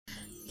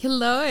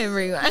Hello,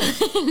 everyone.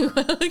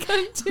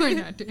 Welcome to. We're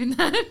not doing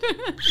that.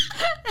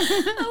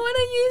 I want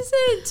to use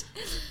it.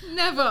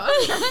 Never.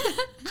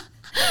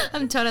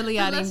 I'm totally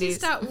adding Unless you this.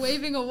 start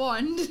waving a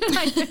wand.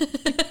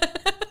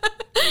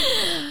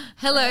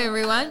 Hello,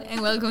 everyone, and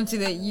welcome to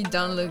the You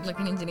Don't Look Like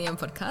an Engineer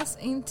podcast.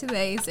 In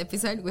today's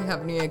episode, we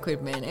have new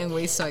equipment, and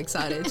we're so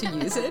excited to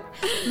use it.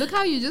 Look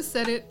how you just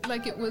said it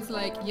like it was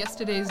like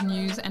yesterday's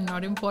news and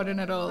not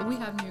important at all. We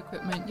have new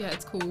equipment. Yeah,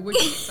 it's cool. We're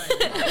just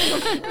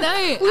excited.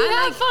 No, We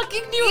have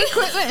fucking new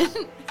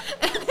equipment.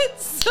 And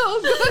it's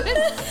so good.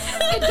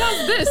 It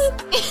does this.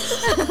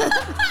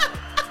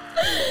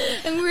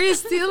 and we're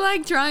still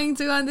like trying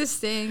to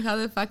understand how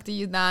the fuck do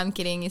you. Nah, I'm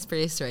kidding. It's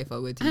pretty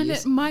straightforward to And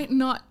use. it might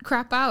not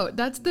crap out.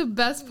 That's the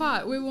best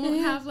part. We won't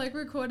have like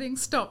recording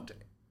stopped.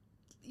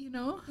 You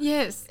know?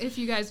 Yes. If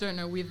you guys don't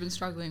know, we've been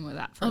struggling with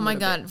that for Oh a my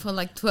little God, for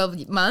like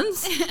 12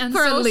 months. bit. And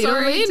for a so little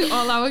sorry bit. to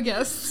all our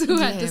guests who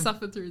had Yeah. to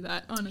suffer through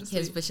that, honestly.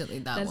 Yeah, especially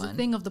that That's one. a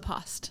thing of the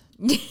past.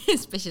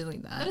 Especially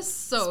that. That is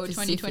so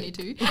specific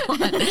 2022.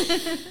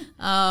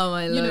 Oh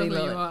my You know lordy who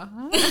lord. you are.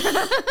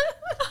 Huh?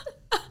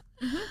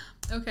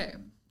 Okay,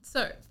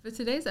 so for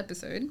today's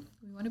episode,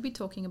 we want to be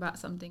talking about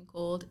something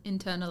called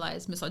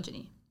internalized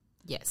misogyny,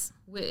 Yes.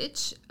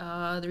 which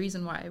the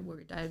reason why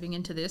we're diving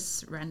into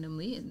this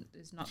randomly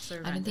is not so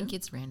random. I don't think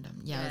it's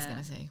random. Yeah, I was going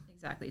to say.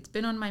 Exactly. It's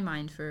been on my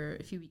mind for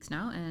a few weeks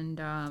now, and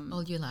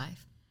All your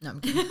life. No, I'm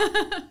kidding.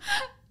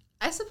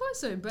 I suppose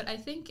so, but I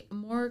think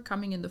more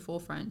coming in the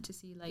forefront to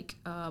see like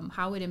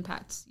how it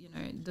impacts, you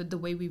know, the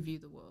way we view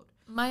the world.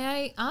 May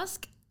I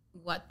ask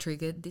what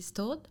triggered this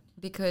thought?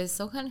 Because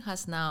Sohan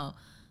has now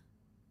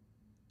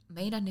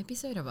made an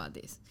episode about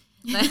this.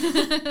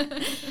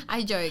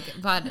 I joke,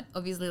 but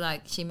obviously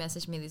like she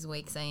messaged me this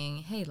week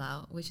saying, hey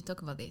Lau, we should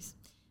talk about this.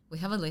 We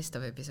have a list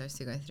of episodes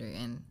to go through,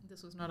 and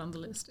This was not on the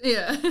list.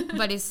 Yeah.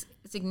 but it's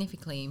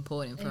significantly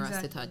important for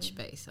us to touch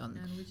Exactly. base on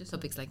And we just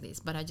topics like this.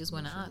 But I just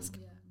want to ask,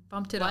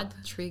 bumped it what up.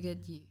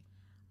 triggered you?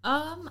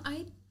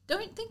 I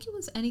don't think it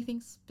was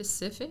anything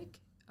specific,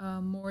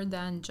 more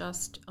than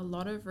just a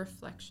lot of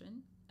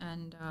reflection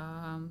and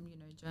you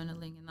know,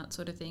 journaling and that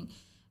sort of thing.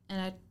 And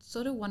I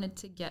sort of wanted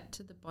to get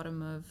to the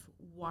bottom of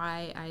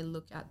why I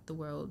look at the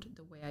world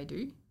the way I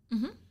do.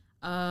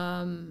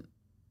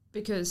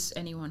 Because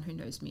anyone who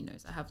knows me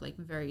knows I have like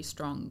very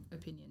strong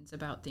opinions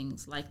about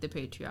things like the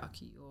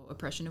patriarchy or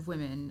oppression of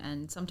women.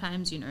 And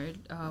sometimes, you know,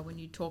 when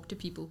you talk to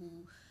people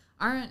who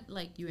aren't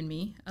like you and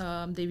me,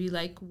 they be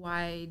like,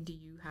 why do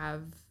you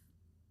have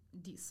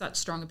such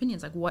strong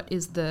opinions? Like, what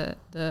is the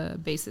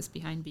basis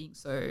behind being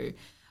so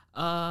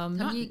Have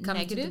not you come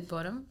negative? to the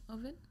bottom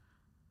of it?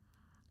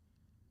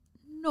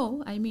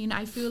 No, I mean,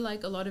 I feel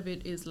like a lot of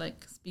it is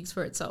like speaks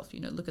for itself, you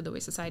know, look at the way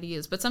society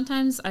is. But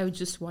sometimes I would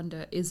just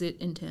wonder, is it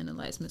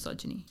internalized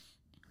misogyny?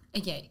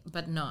 Okay,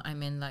 but no, I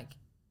mean like,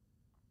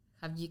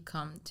 have you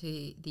come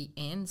to the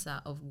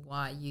answer of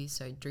why you're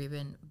so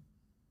driven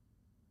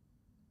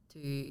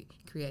to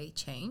create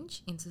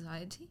change in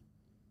society?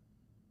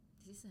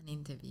 This is an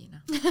interview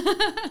now.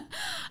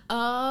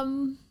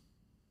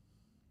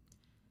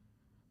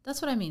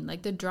 That's what I mean.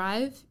 Like the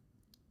drive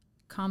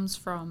comes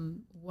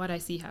from what I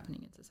see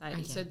happening in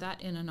society. Okay. So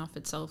that in and of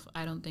itself,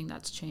 I don't think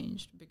that's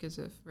changed because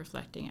of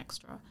reflecting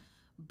extra.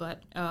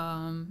 But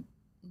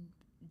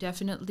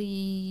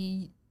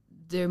definitely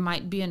there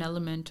might be an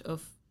element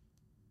of,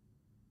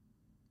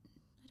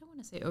 I don't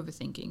want to say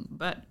overthinking,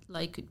 but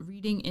like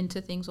reading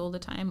into things all the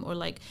time, or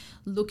like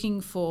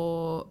looking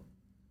for,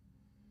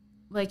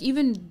 like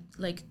even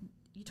like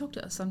you talk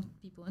to some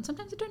people and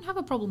sometimes they don't have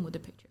a problem with the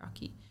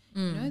patriarchy.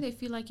 You know, they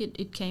feel like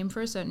it came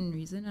for a certain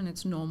reason and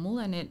it's normal,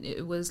 and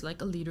it was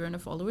like a leader and a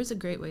follower is a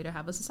great way to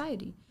have a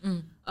society.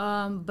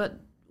 But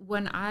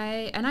when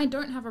I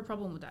don't have a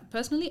problem with that.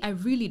 Personally, I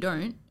really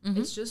don't.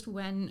 It's just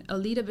when a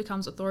leader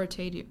becomes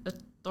authoritarian,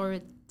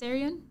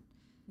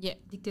 Yeah.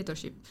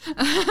 dictatorship.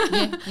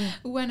 Yeah.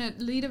 When a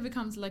leader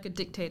becomes like a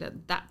dictator,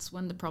 that's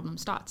when the problem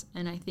starts.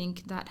 And I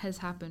think that has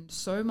happened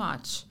so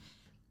much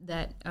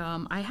that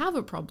I have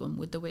a problem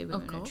with the way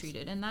women are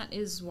treated, and that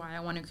is why I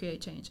want to create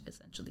change.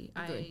 Essentially,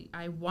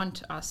 I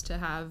want us to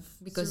have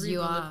Because you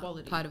cerebral are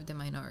equality. part of the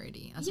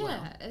minority as well.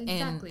 Yeah,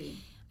 exactly. And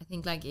I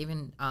think like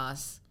even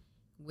us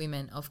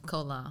women of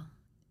color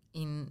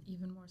in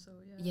Even more so,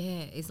 yeah.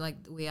 yeah, it's like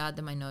we are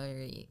the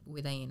minority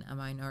within a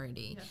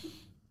minority, Yeah.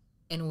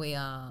 and we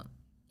are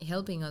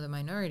helping other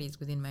minorities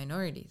within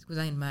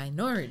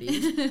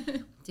minorities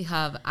to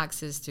have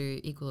access to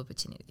equal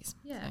opportunities.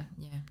 Yeah. So,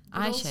 yeah. But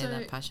I share also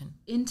that passion.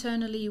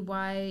 Internally,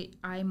 why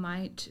I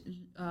might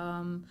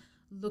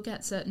look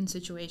at certain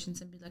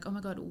situations and be like, oh my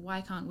God,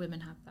 why can't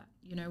women have that?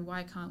 You know,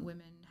 why can't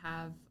women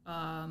have,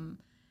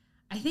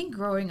 I think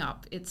growing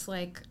up, it's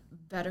like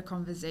better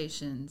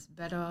conversations,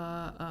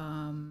 better,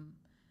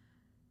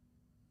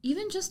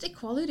 even just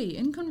equality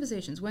in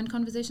conversations, when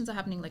conversations are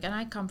happening, like, and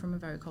I come from a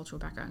very cultural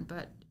background,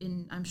 but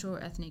I'm sure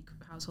ethnic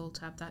households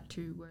have that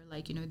too, where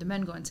like, you know, the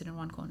men go and sit in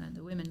one corner and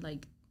the women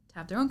like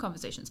have their own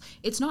conversations.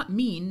 It's not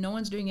mean. No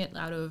one's doing it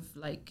out of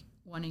like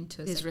wanting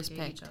to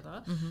segregate each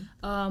other.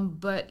 Mm-hmm.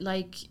 But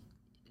like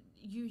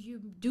you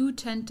do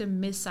tend to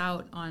miss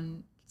out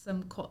on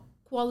some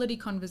quality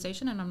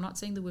conversation, and I'm not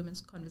saying the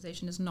women's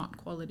conversation is not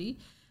quality,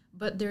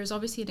 but there's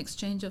obviously an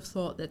exchange of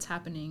thought that's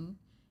happening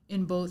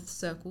in both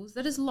circles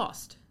that is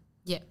lost.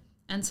 Yeah.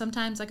 And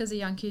sometimes, like, as a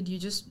young kid, you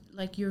just,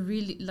 like, you're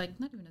really, like,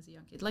 not even as a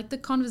young kid, like, the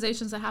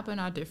conversations that happen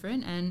are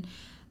different. And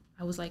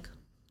I was like,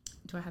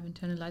 do I have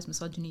internalized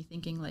misogyny,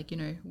 thinking, like, you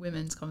know,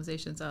 women's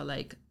conversations are,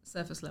 like,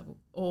 surface level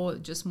or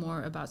just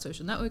more about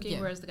social networking,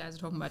 whereas the guys are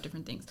talking about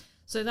different things.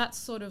 So that's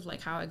sort of,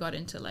 like, how I got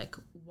into, like,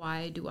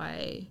 why do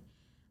I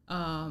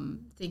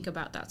think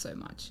about that so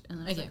much? And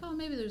then I was like, oh,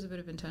 maybe there's a bit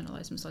of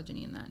internalized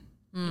misogyny in that,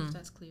 if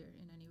that's clear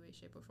in any way,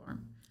 shape, or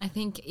form. I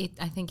think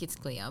it's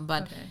clear.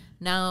 But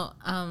now,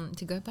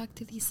 to go back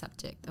to the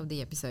subject of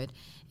the episode,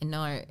 and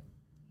now I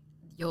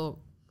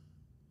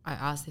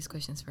asked these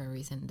questions for a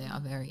reason. They are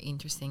very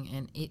interesting,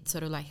 and it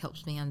sort of like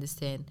helps me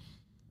understand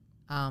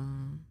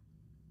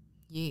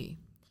you.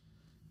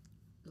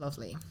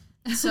 Lovely.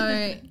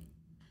 So,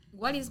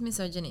 what is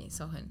misogyny,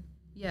 Sohan?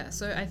 Yeah,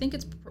 so I think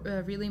it's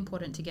really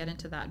important to get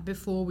into that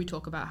before we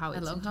talk about how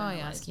it's internalized. I love how I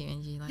ask you,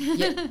 Angie. Like,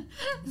 yeah.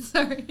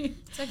 Sorry.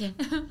 It's okay.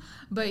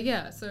 But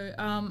yeah, so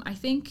I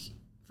think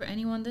for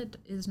anyone that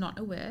is not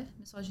aware,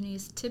 misogyny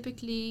is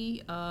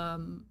typically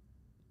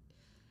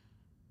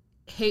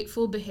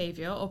hateful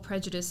behavior or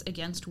prejudice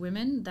against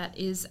women that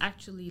is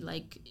actually,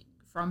 like,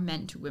 from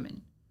men to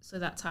women. So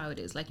that's how it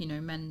is. Like, you know,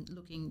 men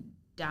looking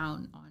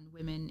down on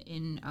women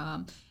in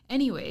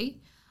any way.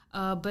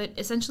 But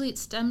essentially it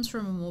stems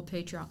from a more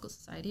patriarchal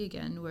society,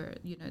 again, where,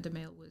 you know, the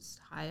male was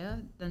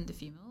higher than the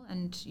female.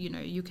 And, you know,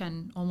 you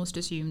can almost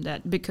assume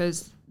that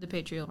because the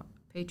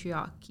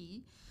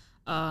patriarchy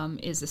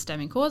is the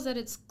stemming cause, that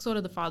it's sort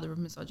of the father of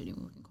misogyny,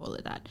 we can call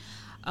it that.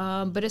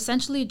 But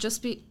essentially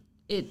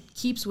it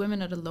keeps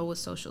women at a lower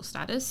social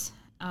status.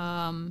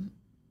 And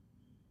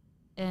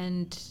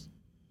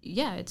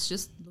yeah, it's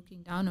just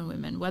looking down on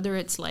women. Whether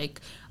it's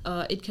like,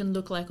 it can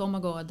look like, oh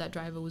my God, that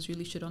driver was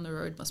really shit on the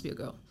road, must be a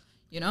girl.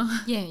 You know?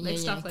 Yeah, like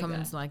stuff like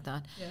comments that. Like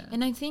that. Yeah.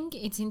 And I think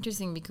it's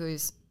interesting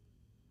because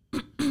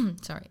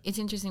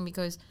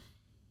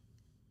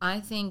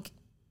I think,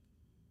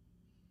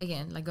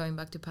 again, like going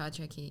back to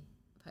patriarchy,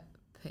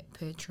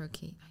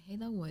 patriarchy. I hate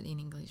that word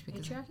in English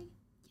because patriarchy?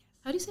 Yes.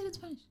 How do you say it in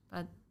Spanish?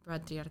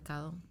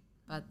 Patriarchal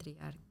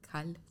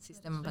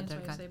system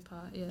patriarchal.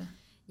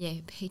 Yeah,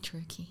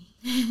 patriarchy.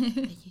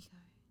 There you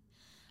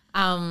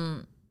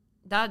go.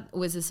 That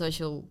was a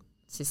social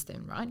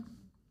system, right?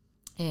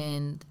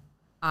 And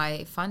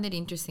I find it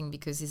interesting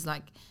because it's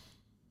like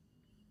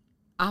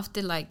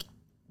after like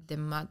the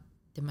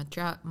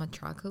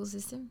matriarchal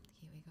system.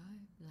 Here we go.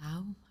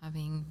 Now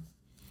having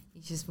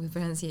issues with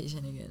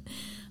pronunciation again.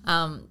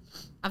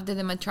 After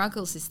the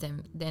matriarchal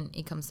system, then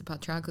it comes the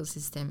patriarchal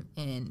system,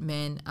 and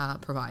men are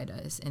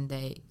providers, and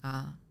they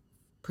are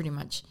pretty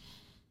much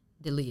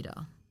the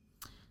leader.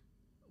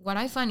 What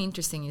I find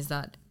interesting is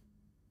that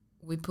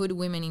we put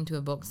women into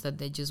a box that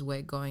they just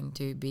were going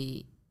to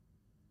be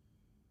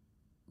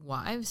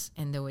wives,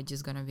 and they were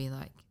just going to be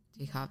like,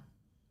 to have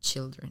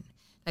children.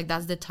 Like,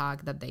 that's the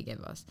tag that they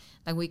gave us.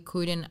 Like, we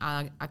couldn't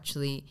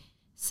actually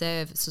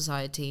serve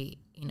society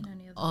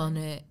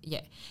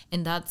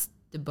and that's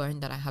the bone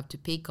that I have to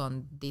pick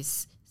on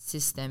this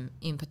system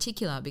in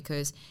particular,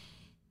 because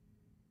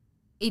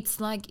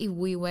it's like if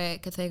we were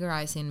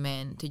categorizing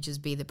men to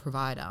just be the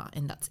provider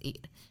and that's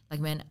it. Like,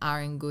 men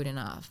aren't good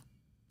enough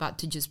but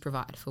to just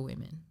provide for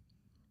women.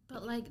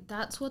 But, like,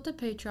 that's what the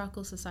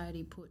patriarchal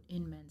society put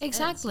in men's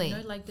exactly heads,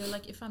 you know? Like, they're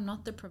like, if I'm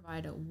not the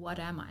provider, what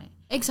am I?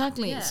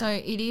 Exactly. Yeah. So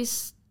it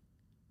is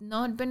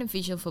not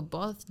beneficial for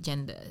both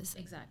genders.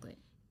 Exactly.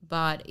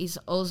 But it's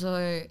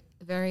also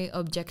very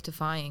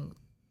objectifying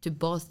to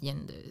both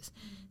genders.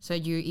 So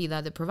you're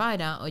either the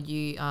provider or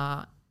you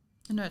are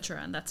a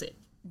nurturer, and that's it.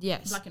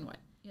 Yes. Black and white.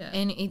 Yeah.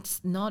 And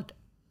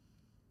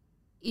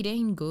it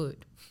ain't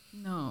good.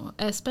 No,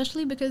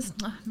 especially because,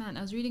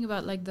 I was reading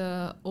about, like,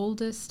 the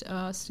oldest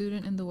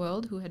student in the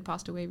world who had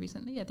passed away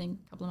recently, I think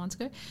a couple of months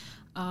ago.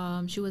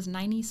 She was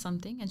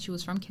 90-something, and she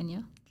was from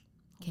Kenya.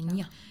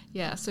 Kenya.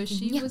 Yeah, so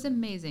she was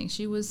amazing.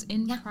 She was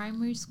in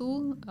primary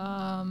school,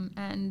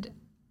 and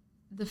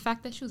the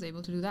fact that she was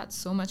able to do that,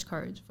 so much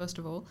courage, first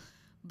of all.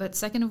 But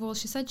second of all,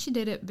 she said she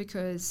did it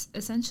because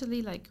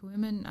essentially, like,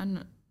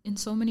 women in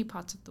so many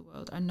parts of the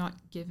world are not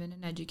given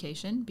an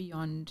education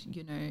beyond,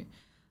 you know,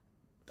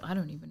 I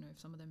don't even know if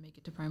some of them make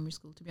it to primary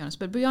school, to be honest,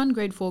 but beyond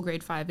grade 4,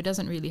 grade 5, it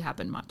doesn't really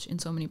happen much in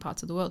so many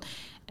parts of the world.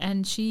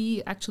 And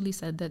she actually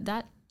said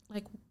that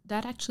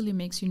actually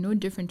makes you no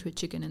different to a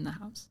chicken in the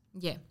house.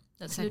 Yeah.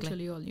 That's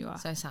literally all you are.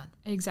 So sad.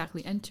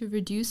 Exactly. And to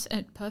reduce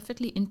a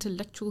perfectly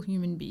intellectual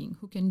human being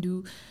who can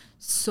do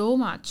so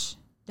much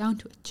down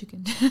to a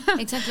chicken.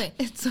 Exactly.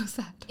 It's so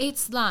sad.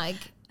 It's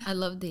like, I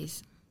love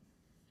this.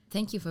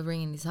 Thank you for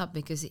bringing this up,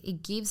 because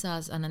it gives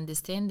us an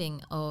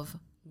understanding of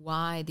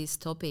why this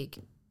topic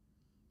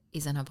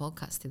is on a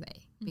podcast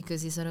today.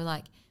 Because it's sort of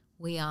like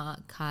we are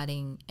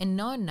cutting, and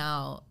not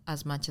now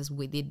as much as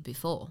we did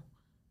before,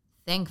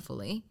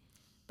 thankfully,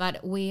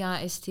 but we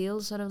are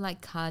still sort of like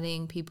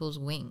cutting people's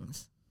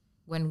wings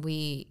when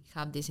we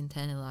have these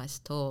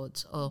internalized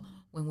thoughts or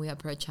when we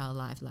approach our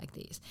life like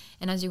this.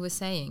 And as you were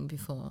saying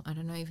before, I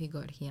don't know if you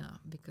got here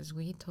because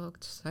we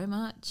talked so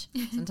much.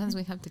 Sometimes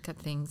we have to cut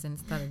things and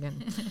start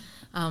again.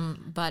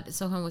 But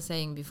Sohan was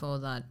saying before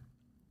that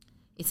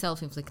it's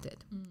self-inflicted.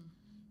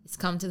 It's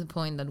come to the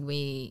point that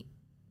we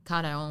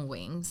cut our own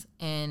wings,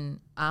 and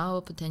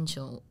our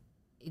potential,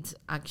 it's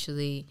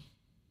actually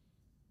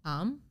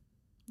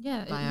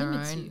it by our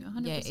limits own, you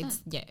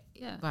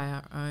 100%. By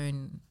our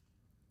own.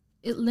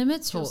 It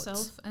limits thoughts.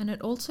 yourself, and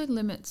it also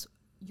limits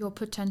your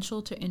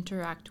potential to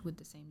interact with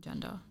the same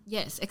gender.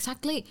 Yes,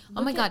 exactly.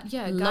 Look my God,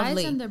 guys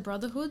lovely. and their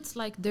brotherhoods,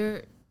 like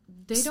they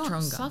don't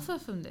Stronger. suffer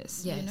from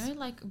this. Yes. You know,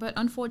 like, but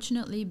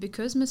unfortunately,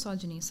 because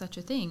misogyny is such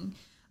a thing,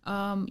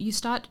 you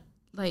start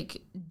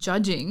like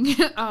judging,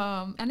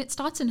 and it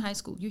starts in high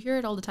school. You hear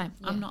it all the time.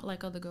 Yeah. I'm not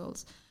like other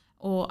girls,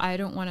 or I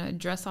don't want to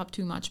dress up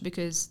too much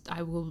because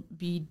I will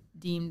be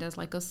deemed as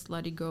like a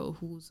slutty girl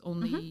who's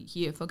only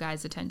here for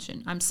guys'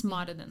 attention. I'm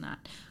smarter than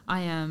that.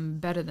 I am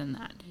better than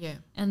that. Yeah.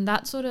 And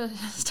that sort of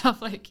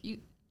stuff, like you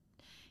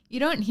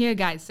don't hear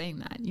guys saying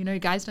that. You know,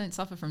 guys don't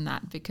suffer from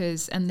that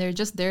and they're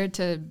just there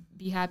to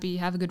be happy,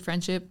 have a good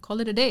friendship,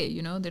 call it a day.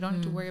 You know, they don't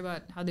have to worry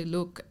about how they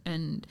look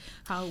and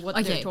what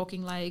they're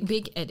talking like.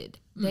 Big edit.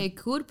 They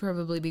could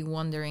probably be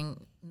worrying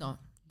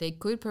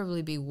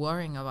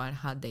about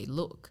how they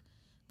look,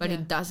 but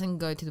it doesn't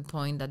go to the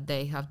point that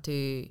they have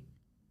to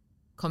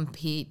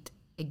compete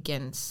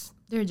against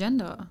their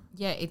gender.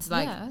 Yeah, it's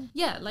like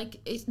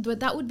but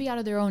that would be out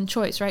of their own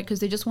choice, right? Because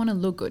they just want to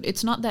look good.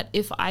 It's not that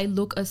if I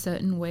look a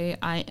certain way,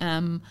 I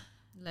am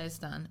less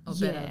than or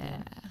better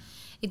than.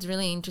 It's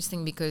really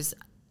interesting because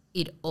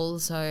it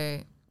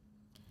also,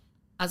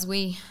 as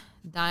we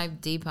dive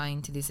deeper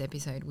into this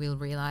episode, we'll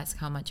realize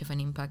how much of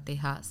an impact it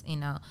has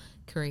in our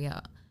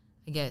career,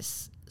 I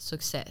guess,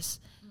 success.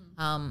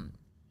 And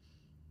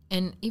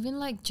even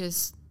like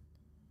just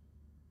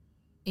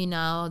in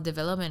our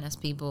development as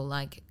people,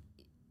 like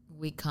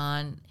we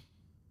can't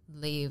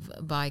live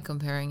by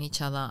comparing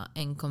each other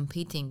and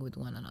competing with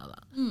one another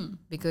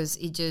because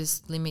it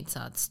just limits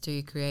us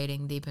to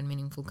creating deep and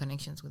meaningful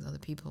connections with other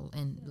people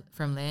and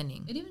from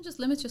learning. It even just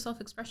limits your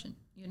self-expression,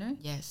 you know?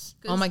 Yes.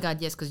 Oh my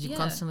God, yes, because you're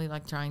constantly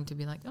like trying to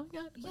be like, oh my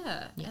God.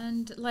 Yeah.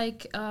 And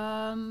like,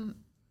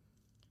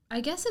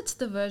 I guess it's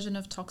the version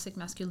of toxic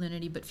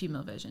masculinity, but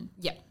female version.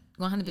 Yeah,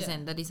 100%. Yeah.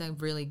 That is a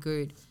really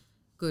good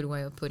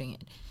way of putting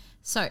it.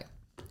 So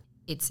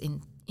it's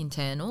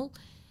internal.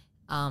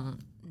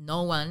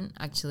 No one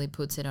actually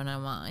puts it on our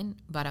mind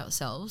but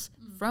ourselves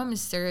from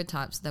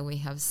stereotypes that we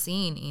have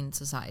seen in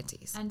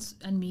societies.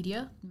 And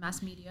media,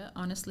 mass media,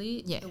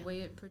 honestly, the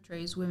way it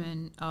portrays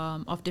women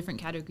of different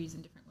categories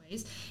in different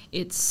ways.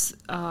 It's,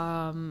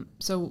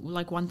 so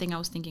like one thing I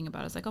was thinking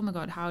about is like, oh my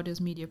God, how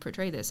does media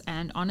portray this?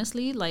 And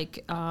honestly,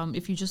 like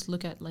if you just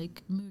look at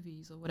like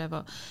movies or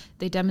whatever,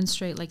 they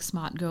demonstrate like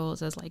smart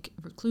girls as like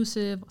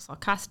reclusive,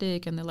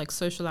 sarcastic, and they're like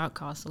social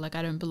outcasts. So like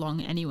I don't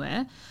belong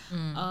anywhere,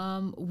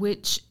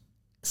 which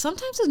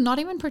sometimes is not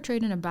even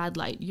portrayed in a bad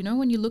light. You know,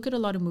 when you look at a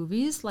lot of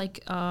movies,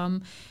 like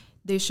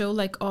they show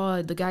like,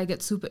 oh, the guy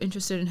gets super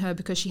interested in her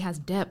because she has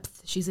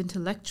depth, she's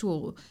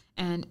intellectual,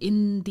 and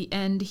in the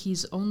end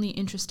he's only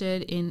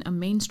interested in a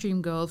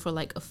mainstream girl for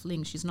like a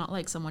fling. She's not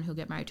like someone he'll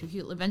get married to.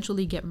 He'll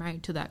eventually get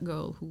married to that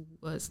girl who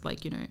was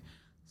like, you know,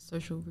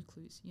 social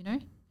recluse, you know?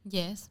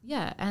 Yes.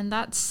 Yeah, and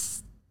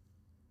that's,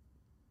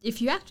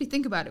 if you actually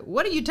think about it,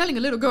 what are you telling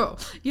a little girl?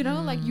 You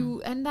know, like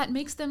and that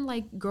makes them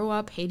like grow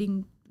up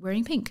hating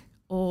wearing pink,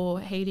 or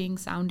hating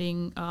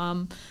sounding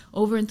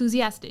over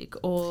enthusiastic,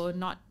 or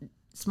not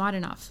smart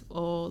enough,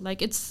 or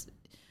like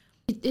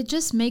it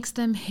just makes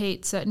them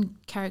hate certain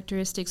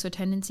characteristics or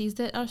tendencies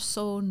that are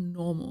so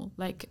normal.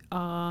 Like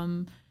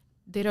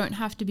they don't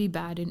have to be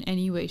bad in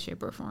any way,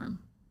 shape, or form.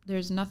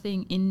 There's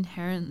nothing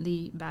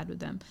inherently bad with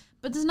them,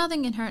 but there's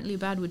nothing inherently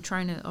bad with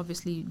trying to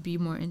obviously be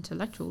more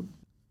intellectual.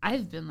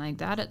 I've been like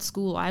that at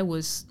school. I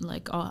was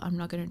like, oh, I'm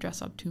not going to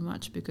dress up too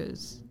much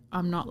because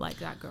I'm not like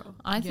that girl.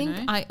 I think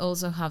I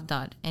also have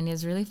that. And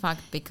it's really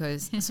fucked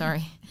because,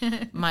 sorry,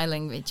 my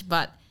language,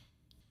 but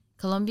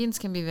Colombians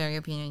can be very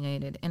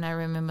opinionated. And I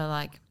remember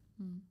like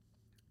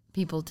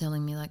people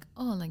telling me like,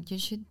 oh, like you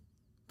should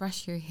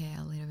brush your hair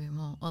a little bit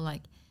more, or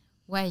like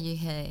wear your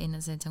hair in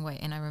a certain way.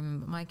 And I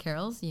remember my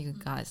curls, you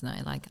guys know,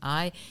 like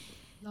I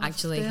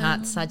actually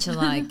had such a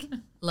like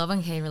love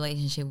and hate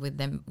relationship with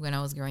them when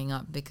I was growing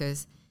up,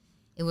 because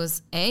it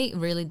was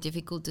really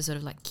difficult to sort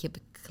of like keep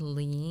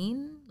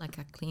clean, like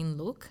a clean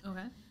look.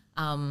 Okay.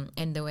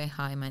 And they were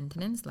high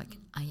maintenance, like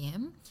I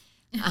am.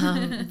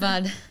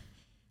 But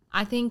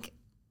I think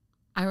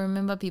I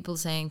remember people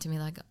saying to me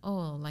like,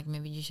 oh, like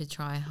maybe you should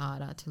try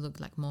harder to look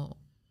like more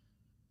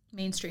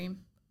mainstream.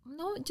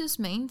 Not just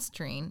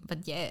mainstream,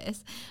 but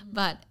yes,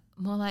 but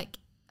more like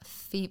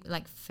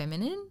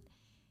feminine.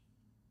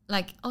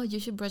 Like, oh, you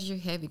should brush your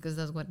hair because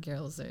that's what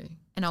girls do.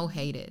 And I'll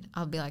hate it.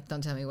 I'll be like,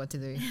 don't tell me what to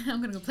do.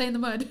 I'm going to go play in the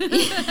mud.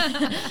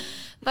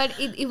 But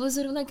it was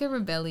sort of like a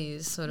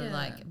rebellious sort of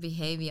like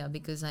behavior,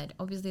 because I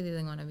obviously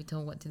didn't want to be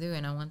told what to do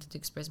and I wanted to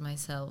express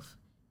myself.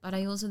 But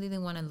I also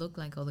didn't want to look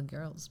like all the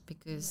girls,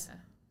 because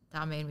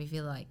that made me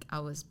feel like I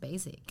was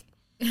basic.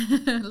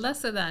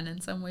 lesser than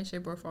in some way,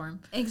 shape, or form.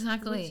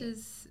 Exactly. Which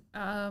is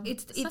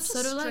It's such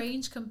sort a of like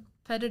strange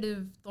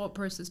competitive thought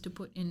process to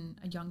put in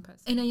a young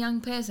person. in a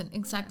young person.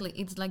 Exactly.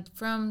 It's like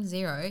from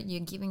zero, you're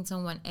giving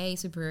someone a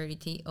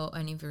superiority or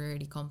an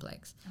inferiority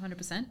complex.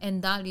 100%.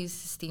 And that is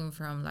stem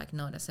from like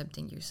not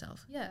accepting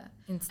yourself. Yeah.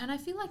 It's, And I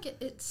feel like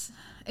it's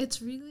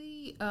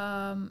really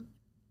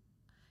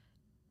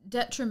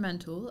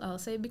detrimental, I'll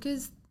say,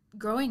 because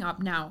growing up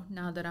now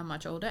that I'm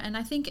much older, and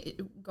I think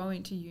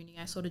going to uni,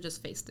 I sort of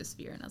just faced this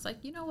fear, and I was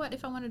like, you know what,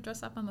 if I want to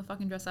dress up, I'm a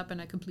fucking dress up,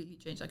 and I completely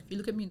changed. Like, if you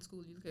look at me in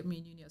school, you look at me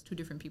in uni as two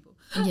different people.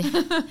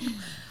 yeah.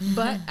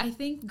 But I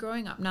think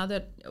growing up, now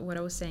that what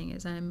I was saying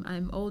is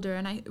I'm older,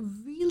 and I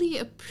really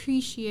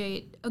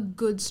appreciate a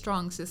good,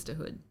 strong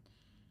sisterhood.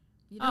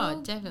 You know,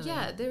 Oh, definitely.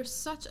 Yeah, they're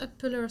such a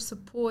pillar of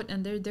support,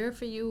 and they're there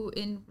for you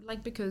in,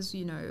 like, because,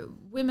 you know,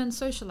 women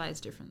socialize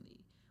differently.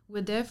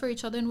 We're there for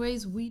each other in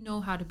ways we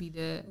know how to be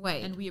there.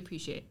 Wait. And we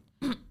appreciate.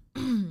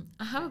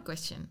 I have a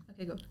question.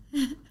 Okay, go.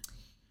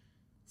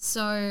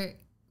 So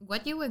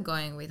what you were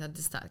going with at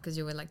the start, because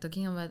you were like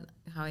talking about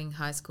how in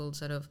high school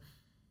sort of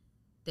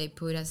they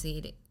put a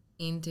seed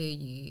into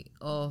you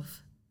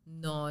of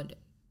not,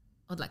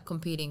 or like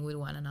competing with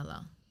one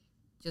another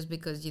just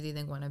because you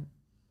didn't want to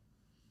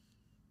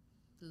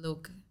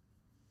look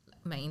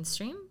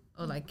mainstream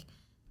or like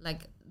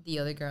the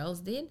other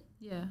girls did.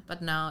 Yeah.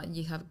 But now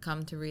you have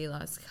come to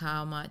realize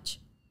how much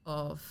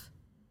of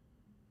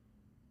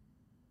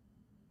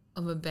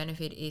a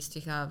benefit is to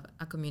have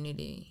a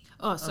community.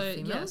 Oh, so of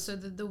females. yeah, so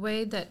the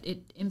way that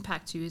it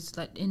impacts you is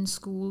that in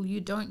school you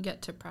don't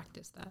get to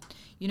practice that.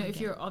 You know, if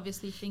Okay. you're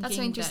obviously thinking That's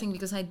so interesting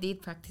because I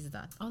did practice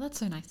that. Oh, that's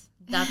so nice.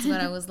 That's what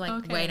I was like,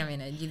 Okay. wait a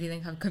minute, you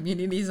didn't have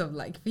communities of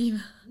like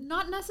female.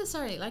 Not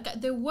necessarily. Like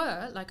there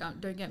were, like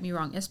don't get me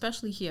wrong,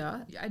 especially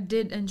here, I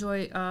did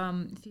enjoy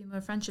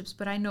female friendships,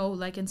 but I know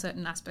like in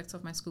certain aspects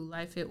of my school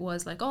life, it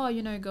was like, oh,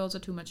 you know, girls are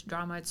too much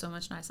drama. It's so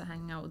much nicer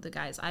hanging out with the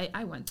guys.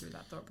 I went through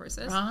that thought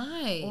process.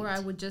 Right. Or I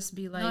would just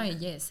be like, no,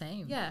 yeah,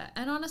 same. yeah.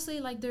 And honestly,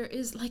 like there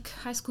is like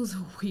high school's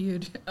a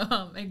weird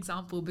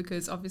example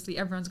because obviously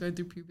everyone's going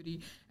through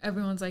puberty.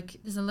 Everyone's like,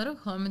 There's a lot of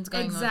hormones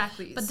going on.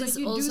 exactly. But So there's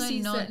you do also see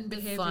not certain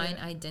behavior. defined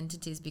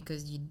identities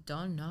because you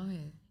don't know.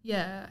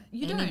 Yeah,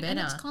 you Any don't. And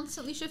better. it's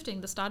constantly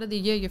shifting. The start of the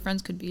year, your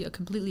friends could be a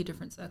completely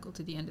different circle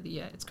to the end of the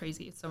year. It's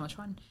crazy. It's so much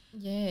fun.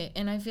 Yeah,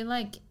 and I feel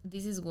like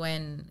this is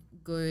when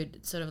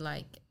good sort of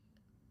like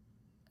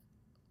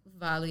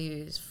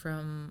values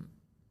from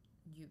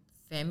your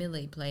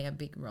family play a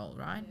big role,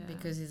 right? Yeah.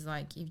 Because it's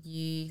like if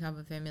you have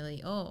a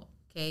family or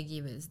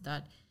caregivers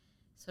that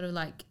sort of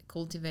like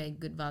cultivate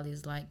good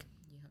values, like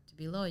you have to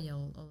be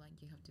loyal or like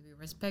you have to be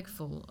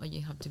respectful or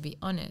you have to be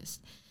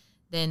honest,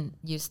 then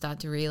you start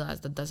to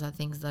realize that those are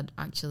things that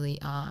actually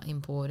are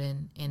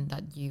important and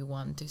that you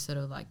want to sort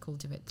of like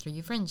cultivate through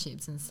your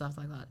friendships and stuff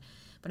like that.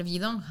 But if you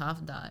don't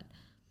have that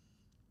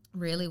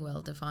really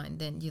well defined,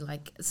 then you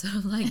like sort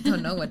of like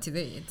don't know what to do.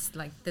 It's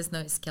like there's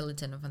no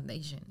skeleton or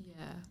foundation.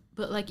 Yeah.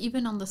 But like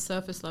even on the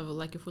surface level,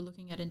 like if we're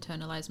looking at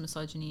internalized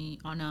misogyny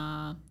on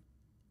a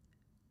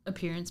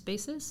appearance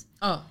basis,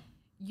 Oh,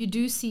 you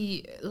do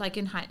see like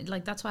in high,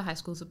 like that's why high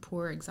school is a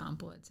poor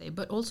example, I'd say,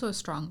 but also a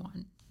strong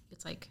one.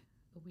 It's like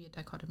a weird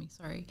dichotomy,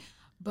 sorry.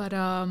 But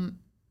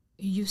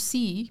you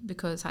see,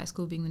 because high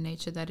school being the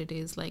nature that it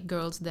is, like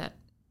girls that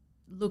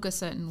look a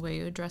certain way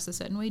or dress a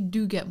certain way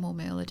do get more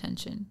male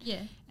attention.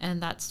 yeah.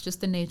 And that's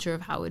just the nature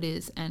of how it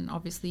is. And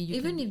obviously you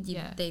Even can, if you,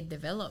 they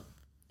develop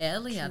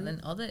earlier True. than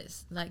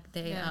others, like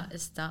they Yeah.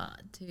 start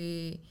to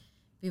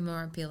be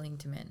more appealing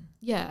to men.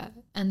 Yeah.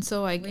 And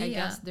so I We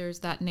guess are. there's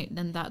that,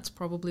 and that's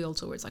probably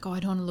also where it's like, oh, I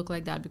don't want to look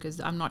like that because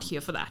I'm not here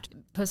for that.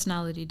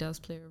 Personality does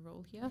play a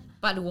role here.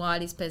 But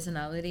what is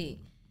personality?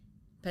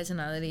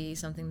 Personality is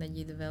something that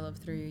you develop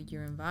through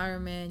your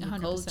environment, your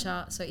 100%.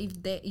 culture. So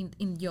if they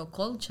in your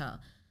culture,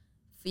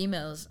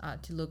 females are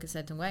to look a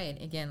certain way, and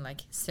again,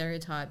 like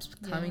stereotypes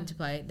come Yeah. into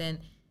play, then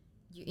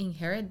you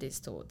inherit these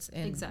thoughts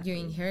and Exactly. you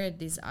inherit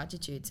these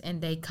attitudes,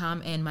 and they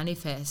come and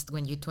manifest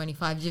when you're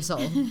 25 years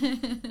old.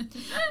 and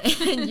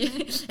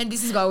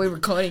this is why we're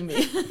recording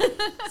this.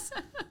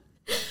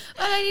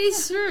 But it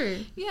is true.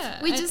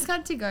 Yeah. We just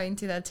got to go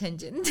into that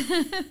tangent.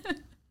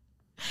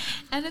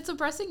 And it's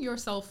oppressing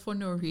yourself for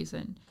no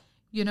reason,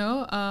 you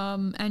know,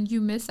 and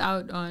you miss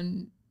out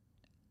on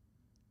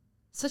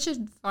such a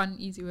fun,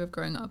 easy way of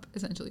growing up,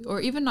 essentially, or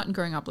even not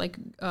growing up. Like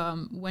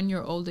when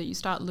you're older, you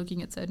start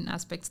looking at certain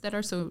aspects that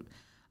are so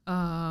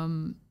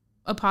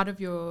a part of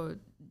your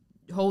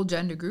whole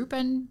gender group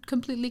and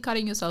completely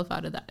cutting yourself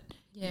out of that.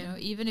 Yeah. You know,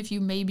 even if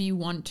you maybe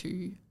want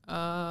to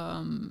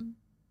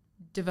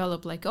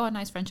develop like, oh,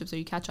 nice friendships, or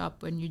you catch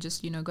up when you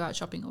just, you know, go out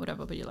shopping or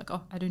whatever, but you're like,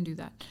 oh, I don't do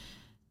that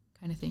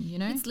kind of thing, you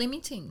know? It's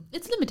limiting.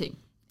 It's limiting.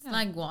 It's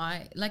like,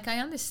 why? Like, I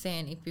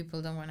understand if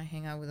people don't want to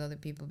hang out with other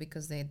people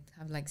because they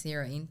have like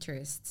zero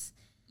interests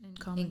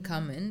in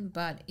common,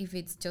 but if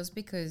it's just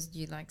because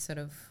you like sort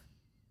of,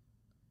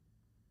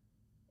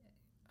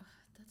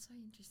 that's so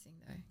interesting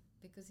though.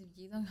 Because if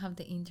you don't have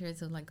the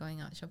interest of like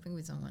going out shopping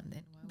with someone,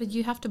 then But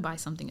you have to buy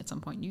something at some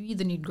point. You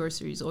either need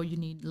groceries or you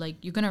need like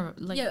you're gonna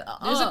like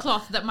there's a oh.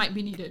 cloth that might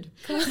be needed.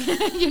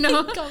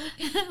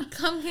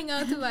 come hang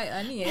out to buy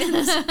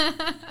onions.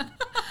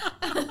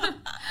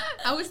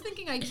 I was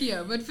thinking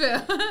IKEA, but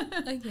fair.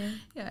 Okay.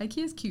 Yeah,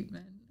 IKEA's cute,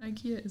 man.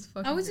 IKEA is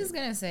fucking I was great. just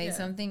gonna say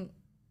something.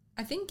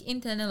 I think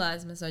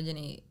internalized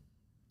misogyny.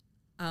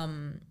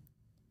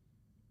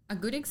 A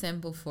good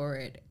example for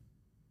it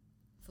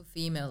for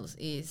females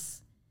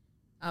is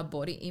our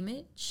body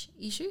image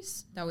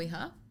issues that we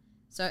have.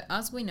 So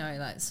as we know,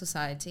 like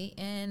society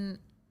and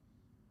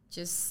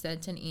just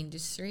certain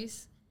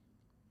industries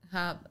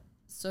have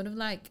sort of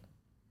like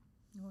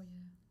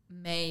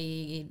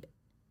made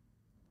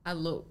a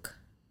look,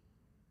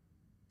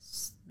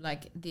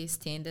 like the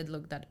standard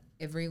look that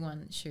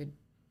everyone should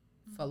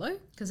follow.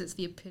 Because it's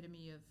the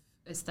epitome of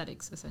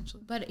aesthetics,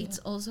 essentially. But it's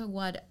also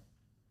what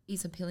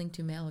is appealing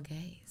to male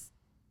gaze.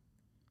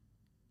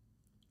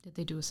 Did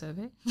they do a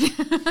survey? No,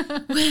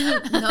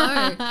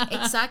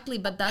 exactly.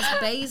 But that's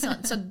based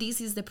on. So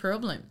this is the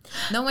problem.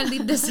 No one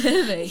did the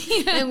survey,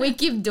 and we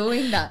keep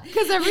doing that.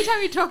 Because every time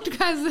we talk to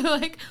guys, they're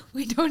like,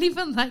 "We don't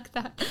even like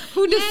that.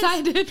 Who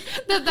decided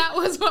that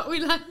was what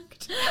we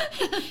liked?"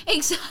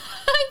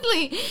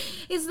 Exactly.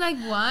 It's like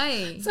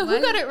why? So why?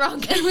 who got it wrong?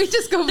 Can we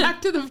just go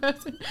back to the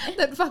person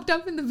that fucked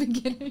up in the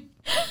beginning?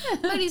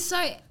 But it's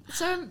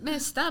so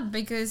messed up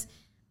because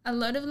a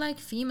lot of like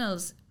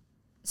females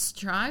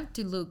strive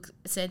to look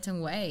a certain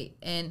way,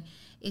 and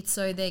it's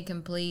so they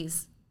can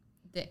please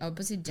the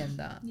opposite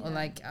gender or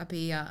like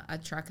appear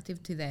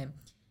attractive to them.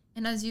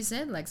 And as you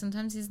said, like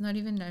sometimes it's not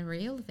even a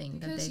real thing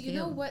that they Because you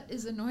feel. know what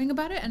is annoying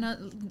about it, and I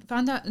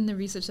found out in the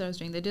research that I was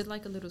doing, they did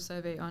like a little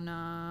survey on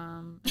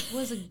it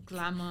was a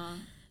glamour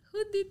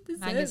Who did this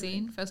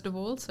magazine, first of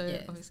all. So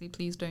Yes. obviously,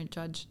 please don't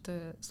judge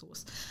the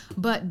source.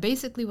 But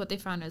basically, what they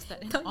found is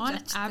that Don't on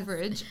judge the-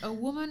 average, a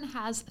woman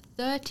has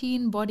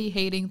 13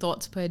 body-hating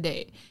thoughts per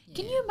day.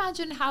 Can you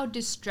imagine how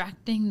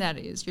distracting that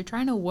is? You're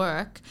trying to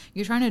work,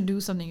 you're trying to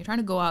do something, you're trying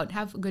to go out,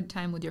 have a good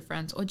time with your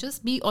friends, or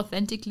just be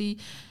authentically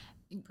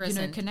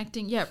Present.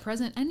 connecting,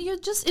 present, and you're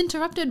just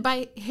interrupted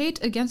by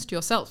hate against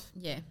yourself.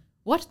 Yeah.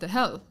 What the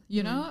hell,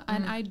 you know?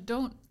 And I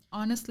don't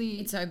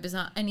honestly. It's so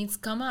bizarre. And it's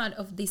come out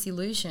of this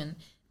illusion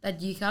that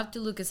you have to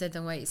look a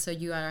certain way. So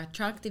you are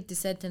attractive to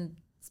certain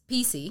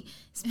species.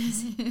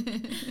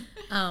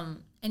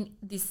 And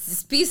this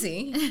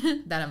species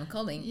that I'm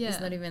calling is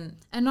not even...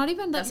 And not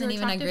even that doesn't you're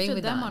even attractive agree to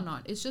with them that. or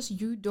not. It's just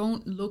you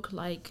don't look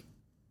like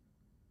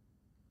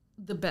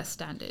the best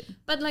standard.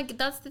 But like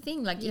that's the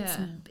thing. Like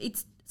Yeah.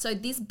 it's so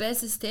this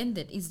best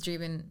standard is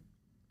driven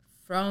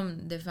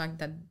from the fact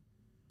that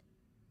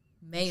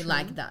may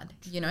like that,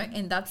 you know,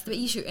 and that's the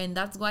issue, and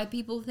that's why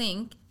people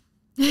think,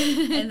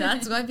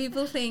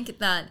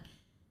 that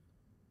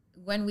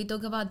when we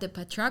talk about the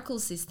patriarchal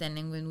system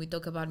and when we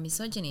talk about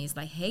misogyny, it's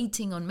like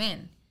hating on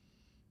men,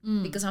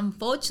 because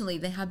unfortunately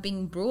they have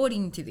been brought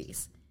into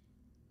this.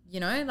 You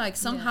know, like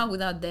somehow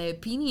without their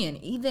opinion,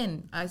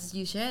 even as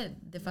you shared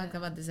the fact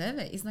about the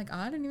survey, it's like,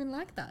 I don't even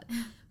like that.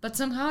 But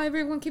somehow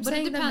everyone keeps But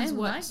saying it that depends men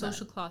what like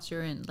social class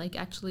you're in. Like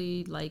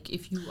actually, like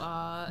if you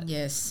are, that.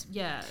 Yes.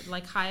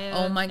 like higher.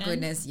 Oh my end,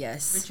 goodness,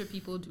 yes. Richer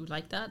people do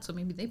like that, so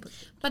maybe they put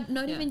it. But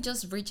not even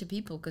just richer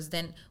people, because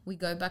then we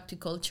go back to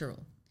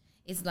cultural.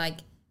 It's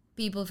like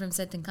people from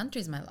certain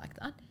countries might like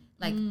that.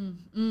 Like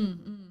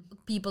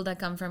people that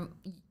come from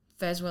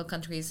first world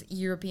countries,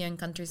 European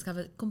countries have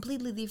a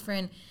completely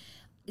different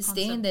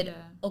standard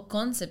or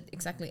concept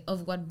exactly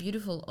of what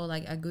beautiful or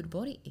like a good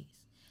body is.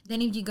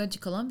 Then if you go to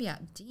Colombia,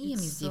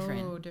 is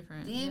different. So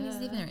different. Damn is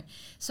different.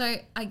 So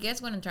I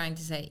guess what I'm trying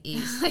to say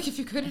is Like if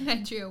you go to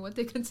Nigeria, what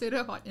they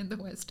consider hot in the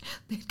West,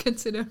 they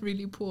consider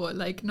really poor.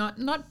 Like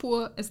not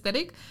poor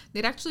aesthetic.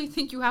 They'd actually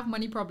think you have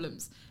money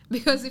problems,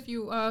 because if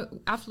you are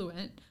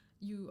affluent,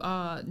 you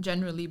are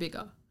generally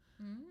bigger.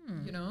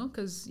 You know,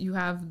 because you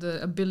have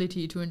the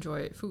ability to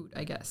enjoy food,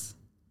 I guess.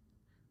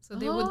 So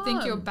they would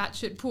think you're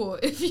batshit poor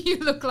if you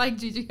look like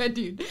Gigi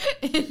Hadid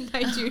in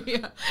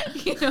Nigeria,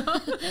 you know?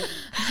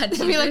 They'd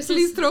be like,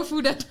 please throw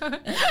food at her.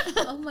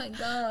 Oh my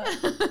God.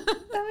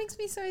 That makes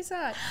me so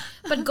sad.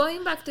 But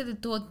going back to the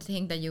thought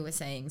thing that you were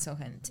saying,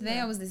 Sohan, today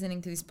I was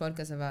listening to this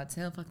podcast about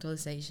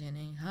self-actualization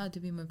and how to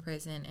be more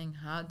present and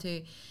how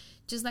to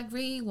just like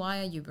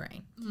rewire your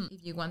brain.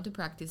 If you want to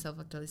practice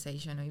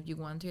self-actualization, or if you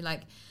want to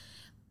like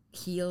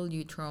heal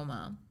your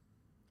trauma,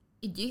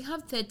 if you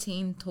have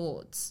 13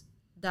 thoughts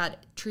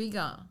that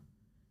trigger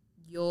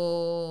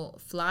your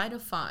flight or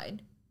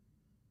fight,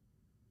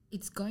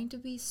 it's going to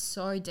be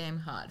so damn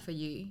hard for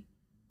you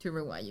to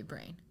rewire your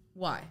brain.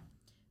 Why?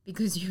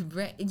 Because your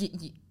brain,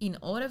 in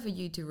order for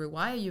you to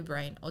rewire your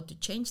brain or to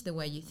change the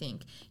way you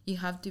think, you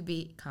have to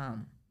be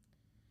calm.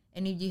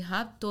 And if you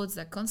have thoughts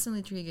that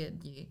constantly trigger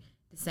you,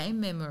 the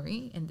same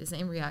memory and the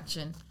same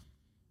reaction,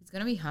 it's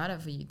going to be harder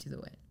for you to do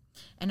it.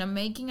 And I'm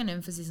making an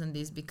emphasis on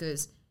this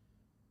because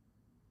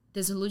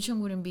the solution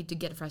wouldn't be to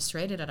get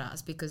frustrated at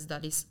us, because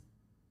that is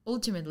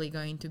ultimately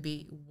going to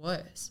be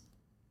worse.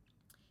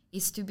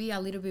 is to be a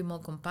little bit more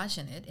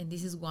compassionate. And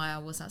this is why I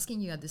was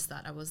asking you at the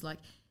start. I was like,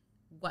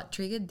 what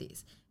triggered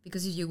this?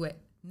 Because if you were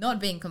not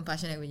being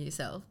compassionate with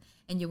yourself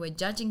and you were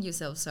judging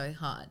yourself so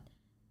hard,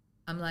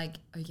 I'm like,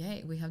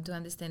 okay, we have to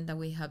understand that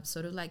we have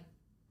sort of like,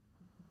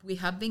 we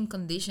have been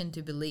conditioned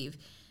to believe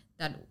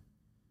that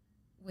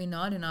we're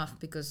not enough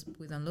because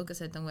we don't look a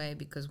certain way,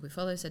 because we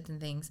follow certain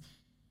things.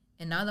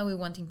 And now that we're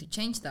wanting to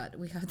change that,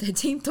 we have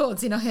 13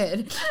 thoughts in our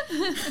head.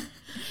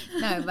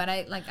 No, but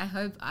I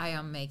hope I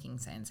am making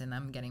sense and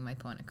I'm getting my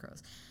point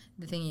across.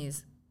 The thing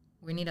is,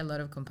 we need a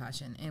lot of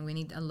compassion and we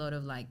need a lot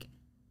of like,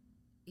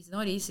 it's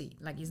not easy.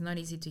 Like, it's not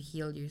easy to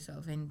heal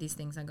yourself, and these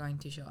things are going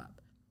to show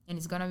up. And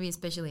it's going to be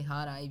especially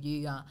harder if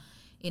you are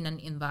in an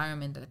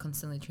environment that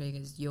constantly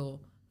triggers your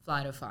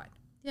flight or fight.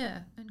 Yeah,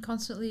 and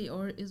constantly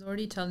or is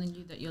already telling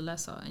you that you're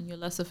lesser and you're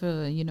lesser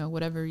for, you know,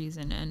 whatever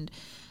reason. And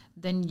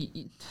then,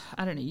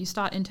 I don't know, you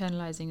start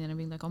internalizing and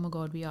being like, oh my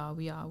God,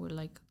 we're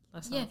like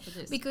lesser for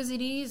this. Because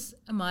it is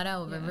a matter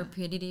of a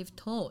repetitive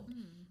thought.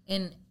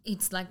 And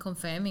it's like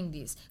confirming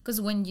this.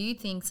 Because when you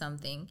think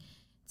something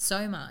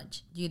so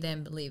much, you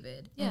then believe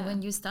it. Yeah. And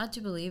when you start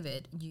to believe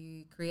it,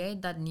 you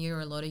create that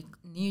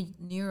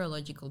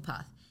neurological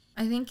path.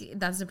 I think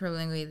that's the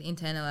problem with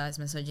internalized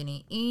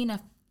misogyny in a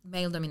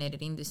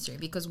male-dominated industry,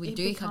 because we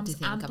do have to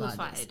think amplified.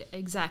 About this.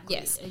 Exactly.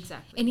 Yes.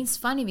 Exactly. And it's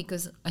funny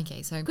because,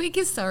 okay, so quick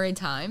story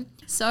time.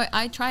 So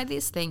I tried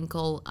this thing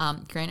called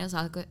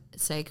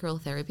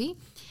craniosacral therapy.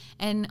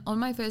 And on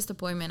my first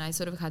appointment, I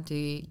sort of had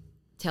to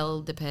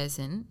tell the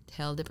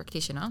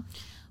practitioner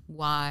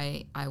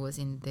why I was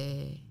in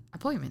the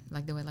appointment.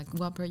 Like, they were like,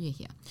 what brought you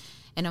here?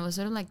 And I was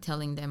sort of like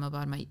telling them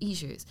about my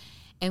issues.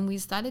 And we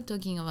started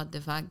talking about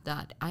the fact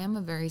that I am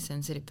a very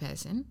sensitive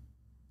person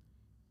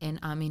and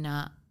I'm in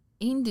a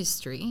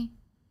industry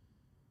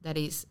that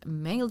is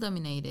male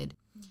dominated.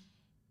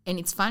 And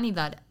it's funny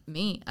that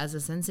me as a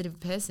sensitive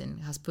person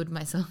has put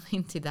myself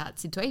into that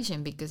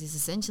situation, because it's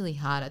essentially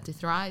harder to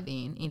thrive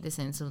in the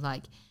sense of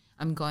like,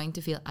 I'm going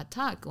to feel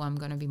attacked or I'm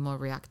going to be more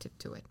reactive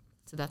to it.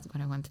 So that's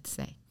what I wanted to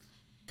say.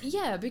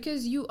 Yeah,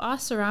 because you are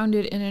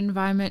surrounded in an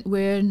environment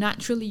where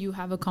naturally you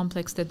have a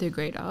complex that they're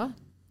greater,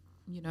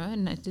 you know,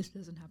 and this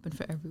doesn't happen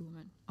for every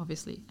woman,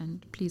 obviously.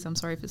 And please, I'm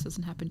sorry if this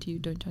doesn't happen to you.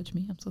 Don't judge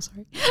me. I'm so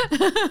sorry.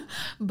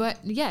 But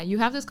yeah, you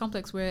have this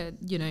complex where,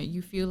 you know,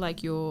 you feel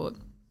like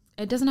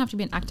it doesn't have to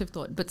be an active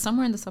thought, but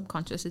somewhere in the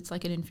subconscious, it's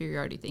like an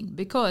inferiority thing.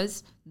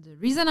 Because the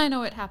reason I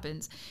know it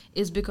happens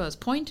is because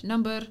point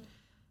number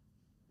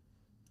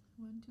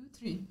 1, 2,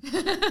 3.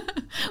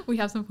 We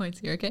have some points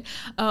here, okay?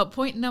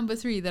 Point number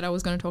 3 that I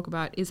was going to talk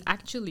about is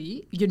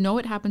actually, you know,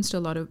 it happens to a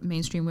lot of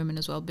mainstream women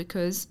as well,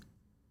 because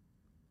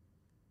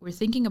we're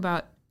thinking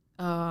about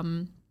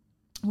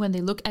when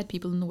they look at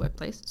people in the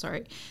workplace,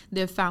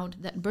 they've found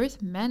that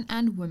both men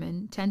and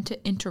women tend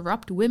to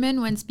interrupt women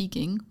when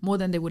speaking more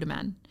than they would a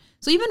man.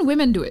 So even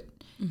women do it,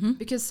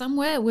 because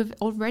somewhere we've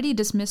already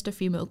dismissed a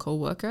female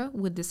co-worker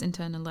with this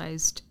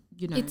internalized,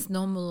 you know, it's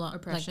normal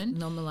oppression, like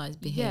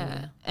normalized behavior.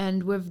 Yeah,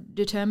 and we've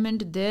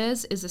determined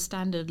theirs is a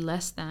standard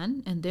less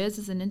than, and theirs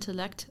is an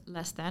intellect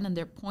less than, and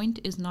their point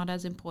is not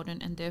as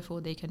important, and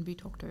therefore they can be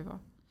talked over.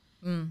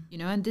 You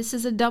know, and this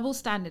is a double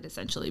standard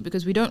essentially,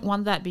 because we don't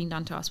want that being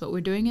done to us, but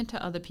we're doing it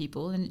to other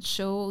people, and it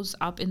shows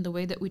up in the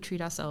way that we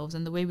treat ourselves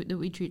and the way that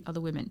we treat other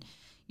women.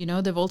 You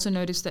know, they've also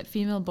noticed that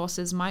female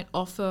bosses might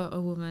offer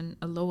a woman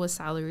a lower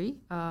salary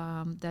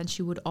than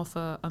she would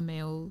offer a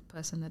male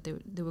person that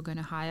they were going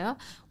to hire,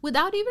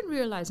 without even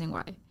realizing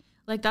why.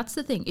 Like, that's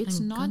the thing. It's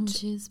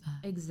not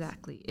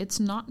exactly. It's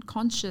not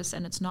conscious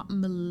and it's not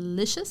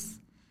malicious,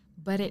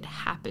 but it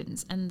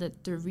happens. And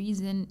that the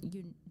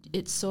reason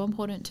it's so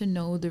important to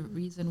know the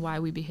reason why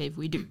we behave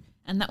we do.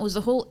 And that was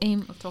the whole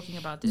aim of talking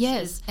about this.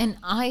 Yes, and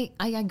I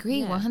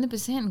agree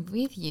 100%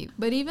 with you.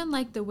 But even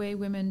like the way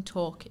women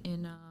talk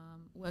in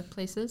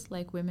workplaces,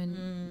 like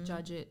women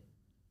judge it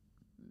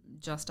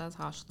just as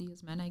harshly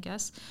as men, I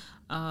guess.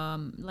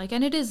 Like,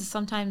 and it is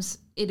sometimes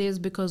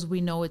because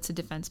we know it's a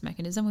defense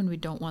mechanism when we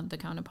don't want the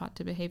counterpart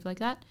to behave like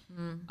that.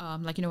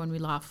 Like, you know, when we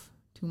laugh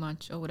too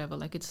much or whatever,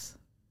 like it's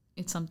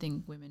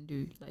something women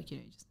do, like, you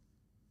know, just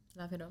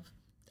laugh it off.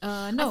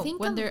 No,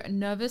 when they're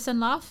nervous and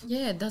laugh.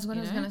 Yeah, that's what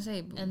I was going to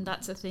say. And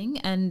that's a thing.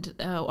 And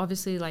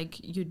obviously, like,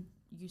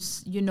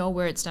 you know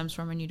where it stems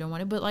from and you don't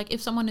want it. But, like,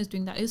 if someone is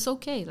doing that, it's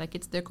okay. Like,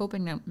 it's their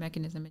coping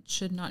mechanism. It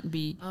should not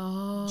be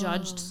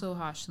judged so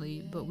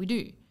harshly, but we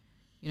do,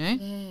 you know?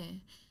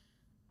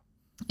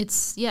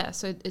 Yeah.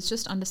 So it's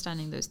just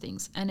understanding those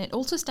things. And it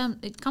also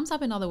it comes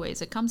up in other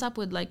ways. It comes up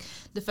with, like,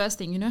 the first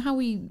thing, you know how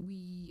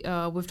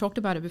we've talked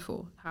about it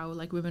before, how,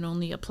 like, women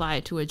only apply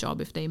to a job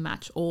if they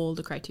match all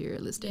the criteria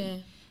listed. Yeah.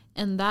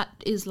 And that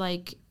is,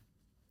 like,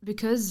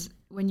 because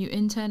when you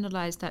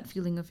internalize that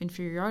feeling of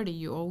inferiority,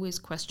 you're always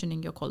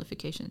questioning your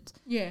qualifications.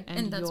 Yeah.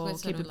 And that's your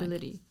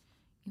capability. Like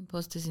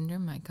imposter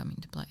syndrome might come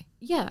into play.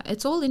 Yeah,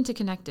 it's all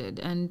interconnected.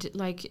 And,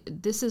 like,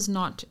 this is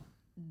not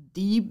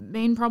the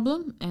main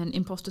problem, and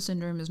imposter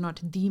syndrome is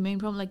not the main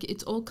problem. Like,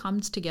 it all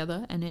comes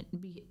together and it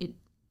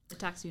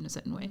attacks you in a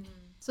certain way.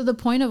 So the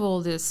point of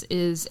all this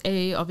is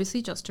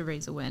obviously just to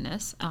raise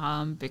awareness,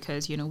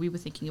 because, you know, we were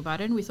thinking about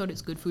it and we thought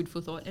it's good food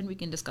for thought and we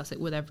can discuss it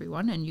with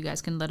everyone and you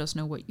guys can let us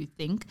know what you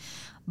think.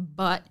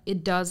 But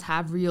it does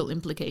have real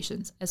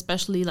implications,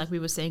 especially like we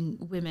were saying,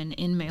 women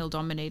in male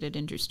dominated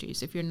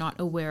industries. If you're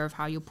not aware of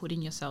how you're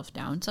putting yourself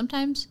down,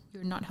 sometimes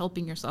you're not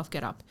helping yourself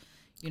get up.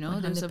 You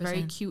know, there's a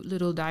very cute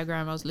little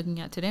diagram I was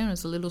looking at today, and it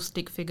was a little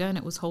stick figure, and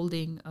it was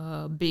holding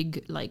a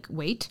big, like,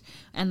 weight,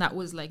 and that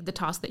was, like, the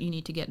task that you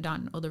need to get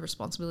done, or the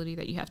responsibility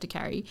that you have to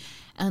carry.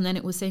 And then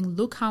it was saying,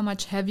 look how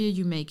much heavier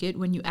you make it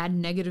when you add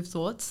negative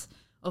thoughts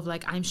of,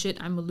 like, I'm shit,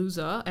 I'm a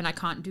loser, and I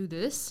can't do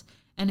this.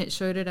 And it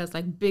showed it as,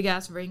 like,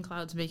 big-ass rain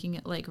clouds making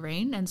it, like,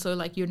 rain. And so,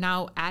 like, you're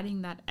now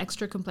adding that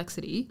extra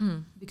complexity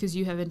because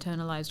you have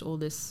internalized all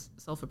this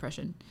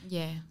self-oppression.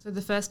 Yeah. So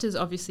the first is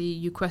obviously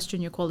you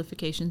question your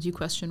qualifications. You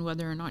question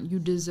whether or not you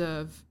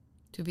deserve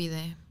to be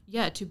there.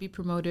 Yeah, to be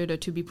promoted or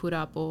to be put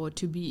up or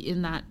to be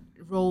in that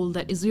role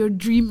that is your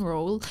dream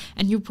role.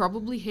 And you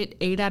probably hit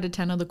 8 out of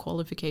 10 of the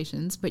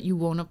qualifications, but you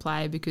won't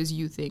apply because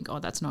you think, oh,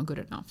 that's not good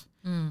enough.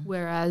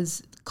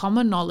 Whereas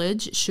common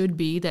knowledge should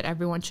be that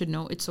everyone should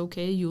know it's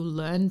okay. You'll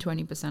learn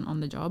 20%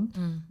 on the job,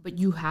 but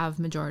you have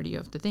majority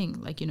of the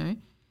thing, like, you know,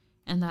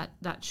 and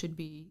that should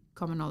be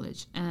common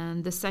knowledge.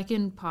 And the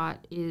second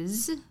part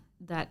is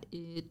that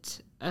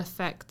it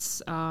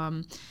affects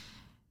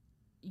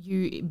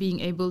you being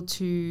able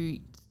to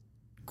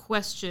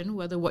question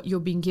whether what you're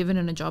being given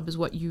in a job is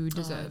what you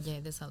deserve.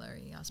 The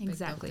salary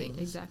aspect of things.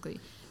 Exactly.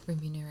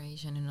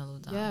 Remuneration and all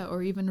of that. Yeah,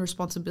 or even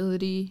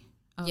responsibility.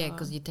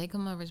 Because you take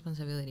on more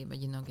responsibility, but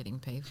you're not getting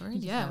paid for it.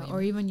 Yeah,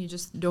 or even you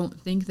just don't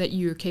think that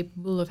you're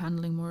capable of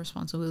handling more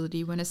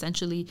responsibility when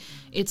essentially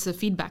it's a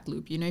feedback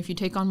loop. You know, if you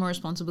take on more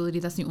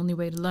responsibility, that's the only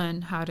way to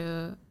learn how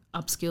to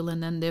upskill,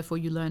 and then therefore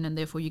you learn and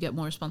therefore you get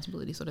more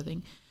responsibility, sort of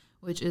thing,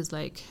 which is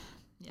like,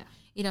 yeah.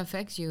 It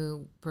affects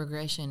your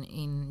progression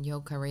in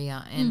your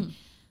career.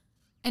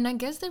 And I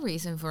guess the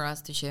reason for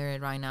us to share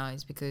it right now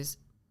is because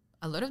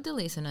a lot of the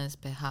listeners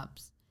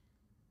perhaps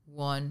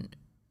won't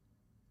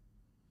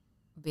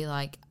be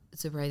like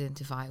super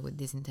identify with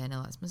this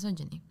internalized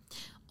misogyny.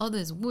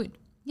 Others would.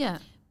 Yeah.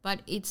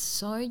 But it's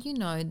so you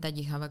know that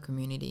you have a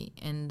community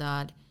and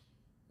that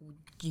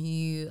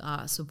you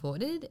are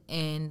supported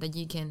and that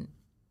you can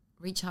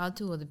reach out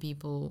to other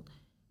people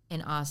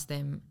and ask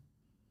them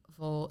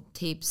for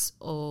tips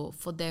or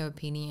for their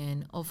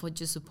opinion or for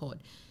just support.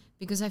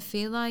 Because I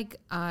feel like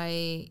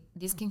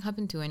this can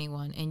happen to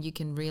anyone, and you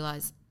can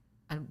realize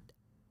at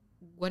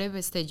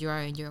whatever stage you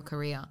are in your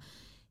career,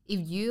 if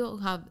you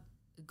have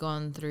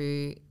gone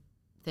through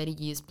 30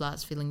 years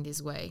plus feeling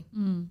this way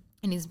and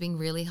it's been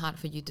really hard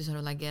for you to sort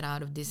of like get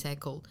out of this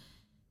cycle,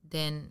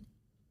 then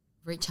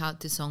reach out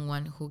to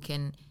someone who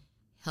can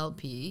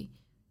help you.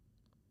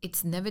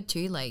 It's never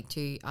too late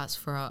to ask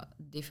for a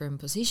different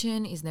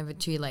position. It's never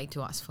too late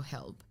to ask for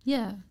help.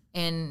 Yeah.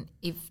 And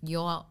if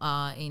you're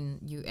in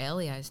your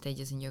earlier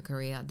stages in your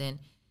career, then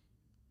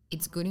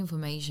it's good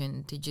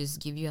information to just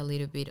give you a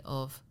little bit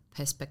of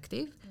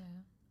perspective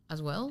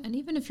as well. And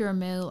even if you're a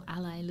male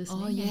ally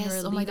listening, and you're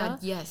a leader, my God,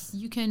 yes,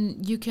 you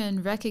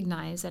can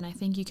recognize, and I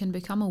think you can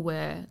become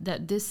aware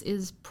that this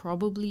is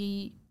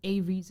probably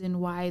a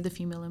reason why the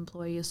female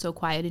employee is so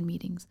quiet in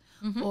meetings,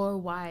 or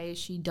why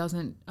she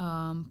doesn't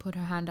put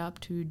her hand up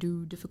to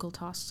do difficult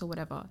tasks or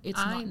whatever. It's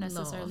not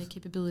necessarily a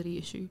capability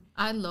issue.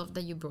 I love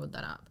that you brought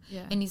that up.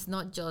 Yeah. And it's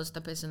not just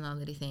a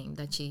personality thing,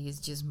 that she is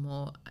just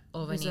more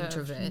of an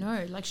introvert.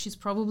 No, like she's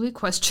probably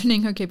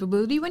questioning her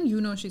capability when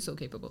you know she's so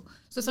capable.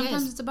 So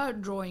sometimes it's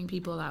about drawing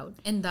people out.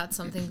 And that's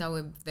something that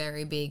we're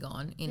very big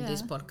on in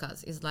this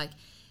podcast, is like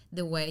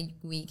the way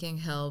we can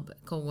help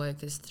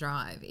coworkers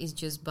thrive is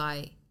just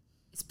by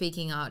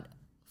speaking out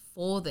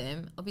for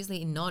them,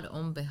 obviously not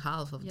on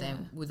behalf of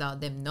them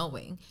without them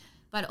knowing,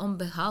 but on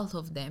behalf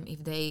of them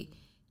if they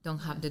don't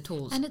have the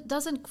tools. And it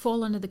doesn't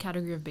fall under the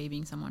category of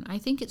babying someone. I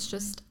think it's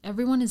just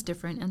everyone is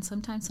different, and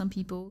sometimes some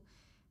people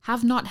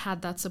have not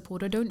had that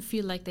support or don't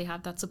feel like they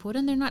have that support,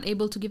 and they're not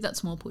able to give that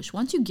small push.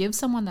 Once you give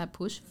someone that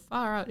push,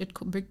 far out, it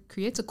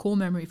creates a core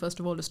memory, first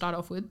of all, to start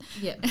off with.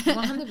 Yeah,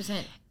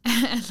 100%.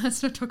 And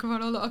let's not talk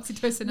about all the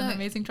oxytocin and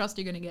amazing trust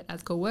you're going to get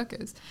as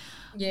co-workers.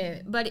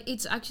 Yeah, but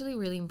it's actually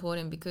really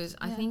important because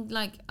I think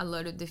like a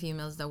lot of the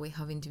females that we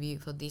have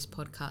interviewed for this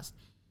podcast,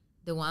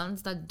 the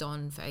ones that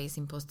don't face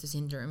imposter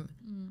syndrome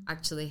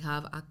actually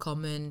have a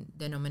common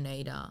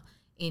denominator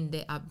in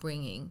their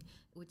upbringing,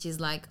 which is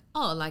like,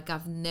 oh, like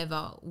I've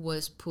never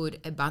was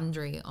put a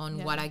boundary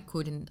on what I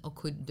couldn't or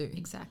could do.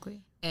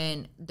 Exactly.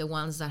 And the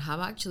ones that have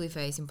actually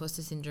faced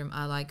imposter syndrome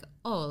are like,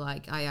 oh,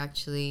 like I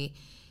actually,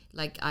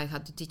 like I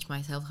had to teach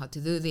myself how to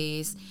do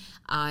this.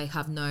 I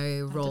have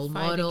no role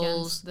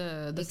models.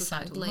 The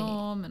societal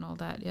norm and all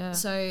that, yeah.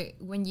 So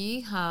when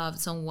you have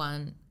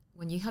someone,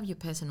 when you have your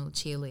personal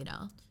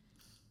cheerleader,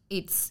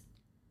 it's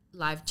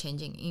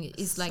life-changing.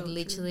 It's like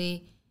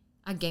literally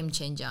a game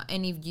changer.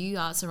 And if you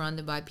are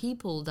surrounded by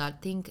people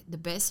that think the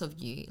best of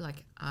you,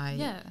 like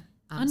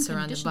I'm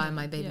surrounded by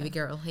my baby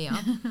girl here,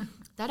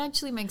 that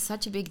actually makes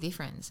such a big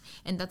difference.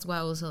 And that's why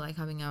also like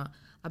having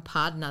a a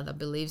partner that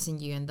believes in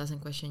you and doesn't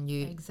question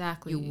you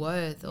Exactly. your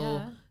worth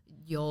or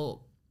your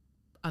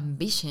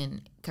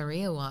ambition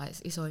career-wise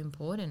is so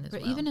important as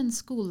But well. even in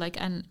school, like,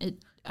 and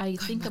I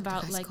think back to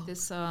about high like school.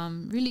 this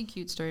really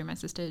cute story my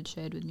sister had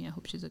shared with me. I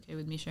hope she's okay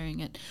with me sharing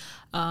it.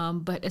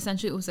 But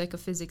essentially, it was like a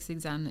physics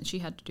exam that she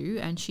had to do,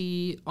 and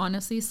she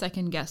honestly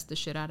second guessed the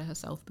shit out of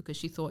herself because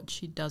she thought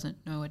she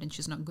doesn't know it and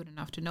she's not good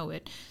enough to know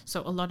it.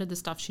 So a lot of the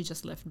stuff she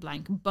just left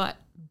blank. But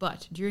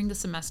during the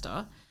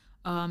semester,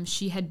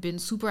 she had been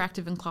super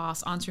active in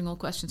class, answering all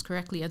questions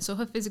correctly. And so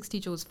her physics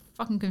teacher was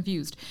fucking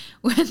confused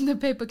when the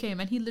paper came.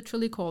 And he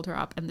literally called her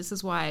up. And this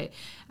is why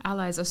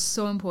allies are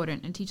so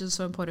important and teachers are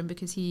so important,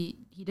 because he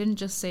didn't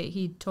just say,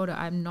 he told her,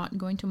 I'm not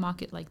going to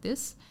mark it like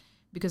this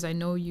because I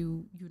know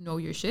you know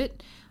your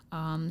shit.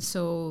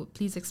 So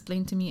please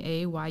explain to me,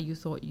 A, why you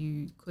thought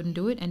you couldn't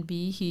do it. And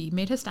B, he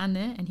made her stand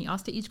there and he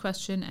asked her each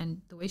question.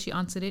 And the way she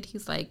answered it,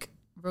 he's like,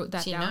 wrote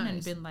that down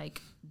and been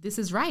like, this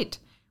is right.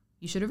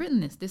 You should have written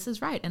this. This is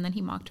right. And then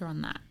he marked her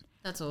on that.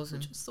 That's awesome.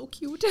 Which was so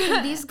cute.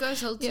 And this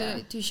goes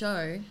also to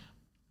show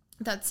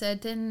that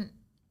certain,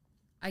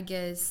 I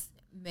guess,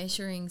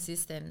 measuring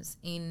systems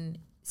in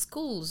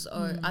schools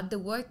or at the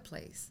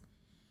workplace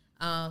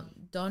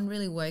don't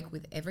really work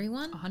with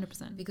everyone.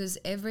 100%. Because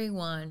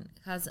everyone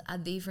has a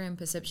different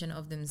perception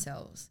of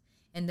themselves.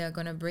 And they're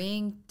going to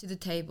bring to the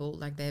table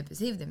like they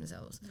perceive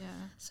themselves. Yeah.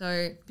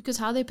 So because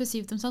how they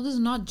perceive themselves is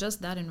not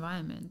just that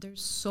environment.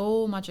 There's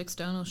so much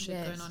external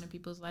shit going on in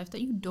people's life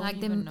that you don't like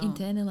even know.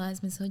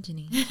 Internalized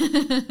misogyny.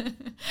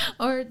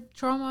 Or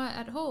trauma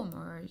at home,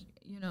 or,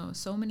 you know,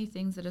 so many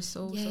things that are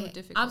so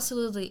difficult.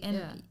 Absolutely.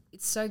 And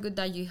it's so good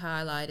that you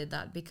highlighted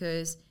that,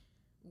 because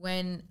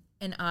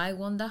and I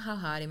wonder how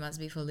hard it must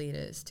be for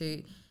leaders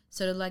to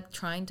sort of like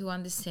trying to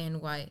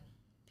understand why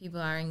people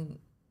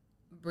aren't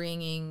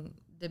bringing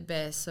the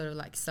best sort of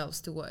like selves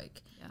to work.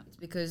 Yeah. It's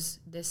because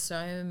there's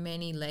so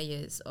many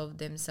layers of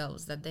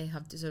themselves that they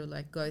have to sort of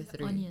like go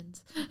through.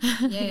 Onions.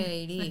 Yeah,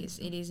 it is.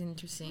 It is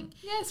interesting.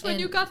 Yes, when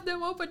you cut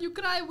them open, you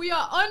cry, we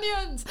are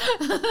onions.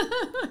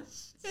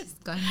 She's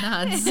gone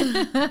nuts.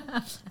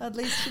 At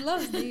least she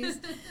loves these.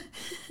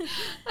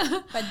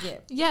 But yeah.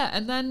 Yeah,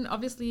 and then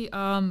obviously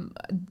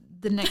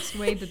the next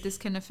way that this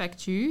can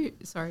affect you,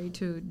 sorry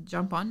to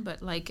jump on,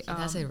 but like... She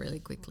does it really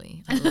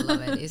quickly. I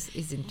love it.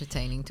 It's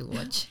entertaining to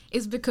watch.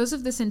 Is because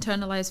of this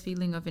internalized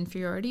feeling of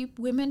inferiority,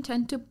 women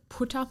tend to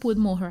put up with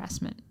more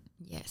harassment.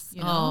 Yes.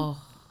 You know?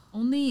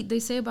 They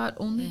say about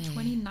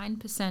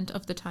 29%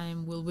 of the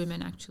time will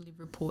women actually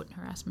report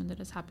harassment that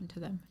has happened to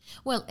them.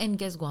 Well, and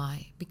guess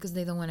why? Because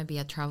they don't want to be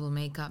a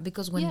troublemaker.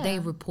 Because when they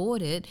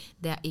report it,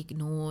 they're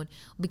ignored.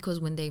 Because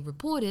when they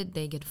report it,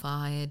 they get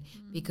fired.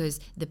 Because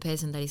the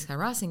person that is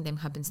harassing them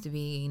happens to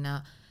be in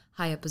a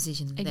higher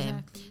position than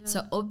them. Yeah.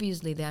 So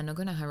obviously they are not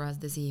going to harass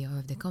the CEO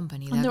of the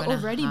company. And they're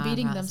already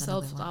beating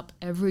themselves up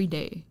every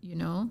day, you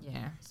know?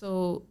 Yeah.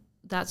 So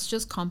that's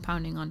just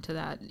compounding onto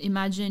that.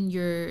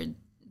 Imagine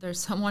there's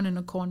someone in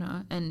a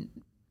corner and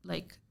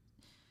like,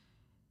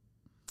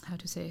 how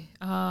to say,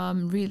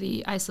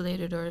 really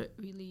isolated or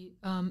really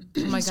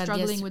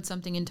struggling with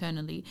something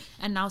internally.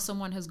 And now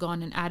someone has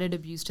gone and added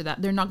abuse to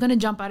that. They're not going to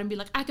jump out and be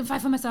like, I can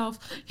fight for myself,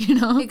 you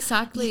know?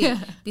 Exactly. Yeah.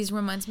 This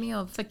reminds me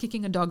of... It's like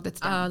kicking a dog that's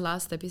down. Our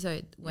last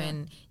episode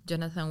when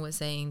Jonathan was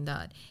saying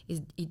that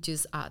it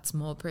just adds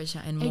more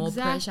pressure and more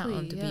pressure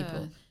onto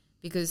people.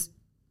 Because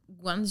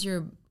once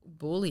you're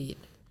bullied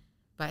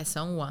by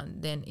someone,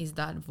 then is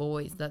that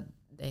voice that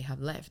they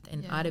have left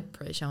and added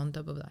pressure on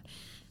top of that.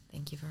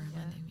 Thank you for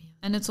reminding me.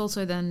 And it's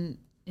also then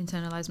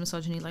internalized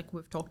misogyny, like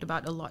we've talked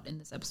about a lot in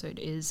this episode,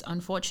 is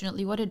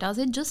unfortunately what it does,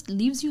 it just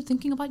leaves you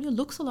thinking about your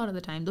looks a lot of the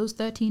time. Those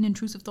 13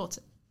 intrusive thoughts,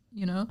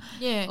 you know,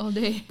 all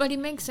day. But it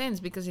makes sense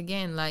because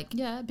again, like...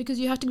 Yeah, because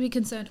you have to be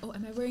concerned,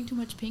 am I wearing too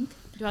much pink?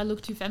 Do I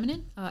look too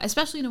feminine?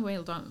 Especially in a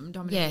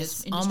male-dominated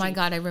industry. Oh my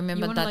God, I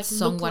remember that like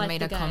someone like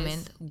made a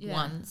comment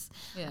once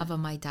about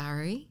my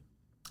diary.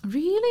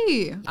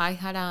 Really? I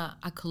had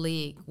a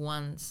colleague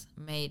once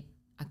made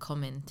a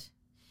comment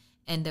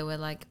and they were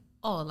like,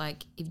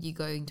 like if you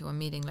go into a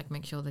meeting, like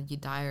make sure that your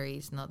diary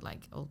is not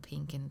like all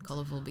pink and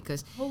colorful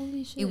because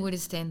holy shit, it would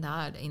stand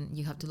out and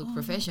you have to look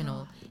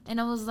professional.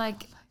 And I was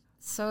like,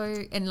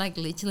 and like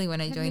literally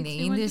when I joined the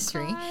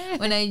industry,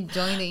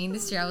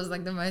 I was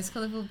like the most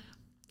colorful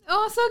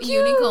so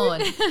cute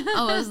unicorn.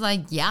 I was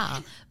like,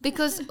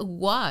 because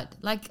what?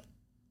 Like,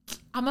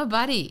 I'm a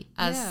buddy,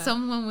 as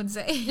someone would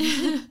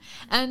say.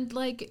 And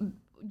like,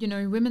 you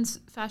know, women's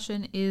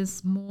fashion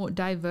is more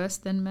diverse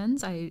than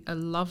men's. I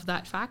love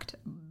that fact.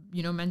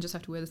 You know, men just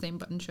have to wear the same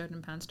button shirt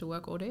and pants to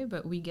work all day,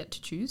 but we get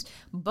to choose.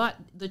 But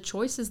the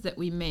choices that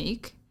we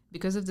make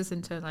because of this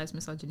internalized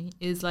misogyny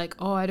is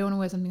like, I don't want to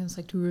wear something that's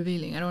like too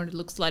revealing. I don't want to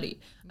look slutty.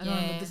 I don't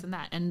want to look this and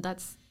that. And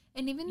that's...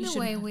 And even the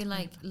way we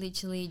like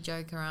literally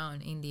joke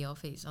around in the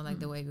office or like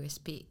the way we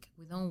speak,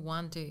 we don't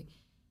want to...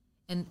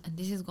 And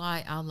this is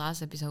why our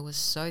last episode was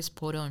so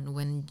spot on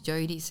when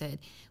Jody said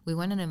we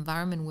want an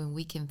environment where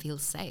we can feel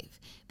safe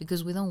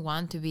because we don't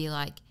want to be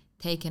like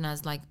taken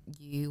as like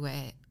you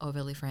were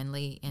overly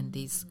friendly and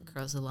this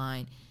cross the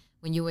line.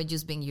 when you were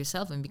just being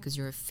yourself, and because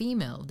you're a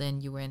female,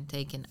 then you weren't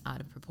taken out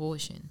of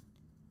proportion.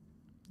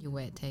 You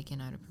were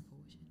taken out of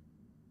proportion.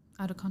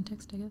 Out of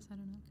context, I guess. I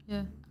don't know.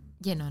 Yeah.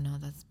 Yeah, no,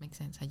 that makes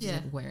sense. I just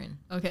said wearing.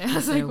 Okay, I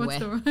was like, what's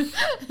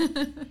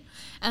the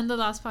And the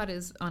last part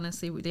is,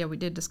 honestly, we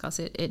did discuss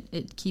it.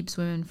 It keeps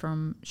women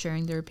from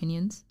sharing their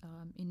opinions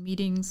in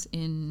meetings,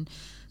 in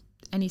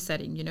any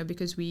setting, you know,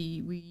 because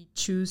we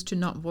choose to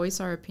not voice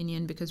our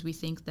opinion because we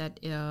think that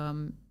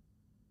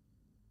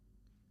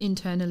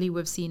internally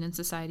we've seen in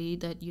society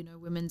that, you know,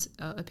 women's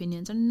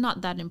opinions are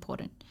not that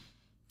important,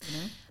 you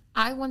know.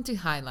 I want to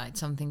highlight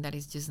something that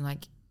is just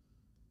like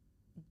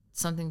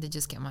something that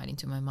just came out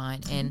into my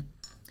mind, and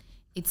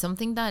it's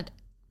something that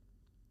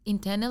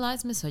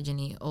internalized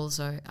misogyny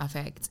also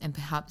affects, and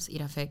perhaps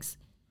it affects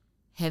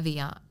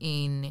heavier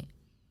in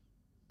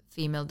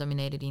female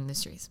dominated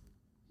industries.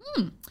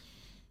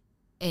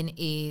 And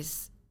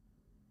is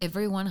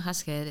everyone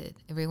has heard it.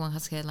 Everyone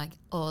has heard like,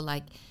 oh,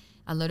 like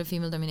a lot of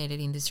female dominated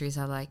industries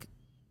are like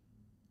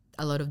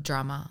a lot of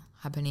drama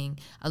happening,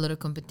 a lot of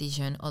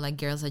competition, or like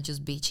girls are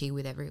just bitchy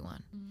with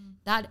everyone.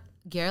 That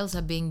girls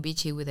are being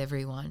bitchy with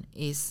everyone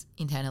is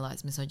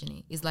internalized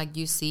misogyny. It's like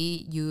you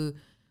see your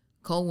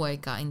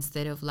co-worker,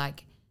 instead of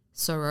like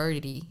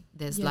sorority,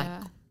 there's like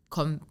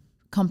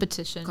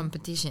competition. Oh my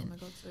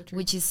God, so true.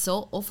 Which is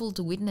so awful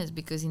to witness,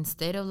 because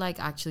instead of like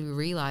actually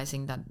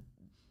realizing that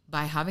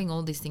by having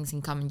all these things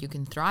in common you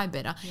can thrive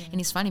better. And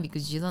it's funny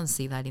because you don't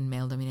see that in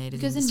male dominated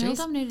industries. Because in male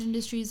dominated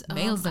industries,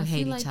 males don't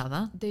hate each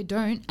other. They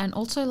don't. And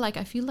also, like,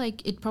 I feel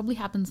like it probably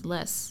happens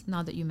less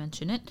now that you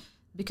mention it,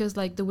 because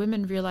like the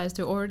women realize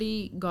they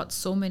already got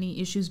so many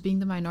issues being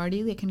the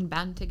minority, they can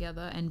band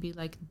together and be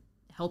like,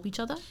 help each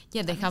other.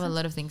 Yeah, they have a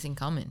lot of things in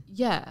common.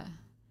 Yeah.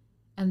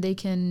 And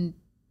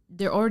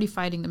they're already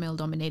fighting the male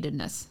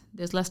dominatedness.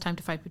 There's less time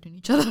to fight between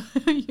each other,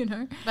 you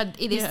know. But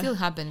it still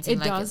happens.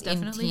 It does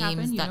definitely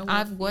happen. That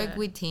I've worked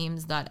with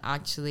teams that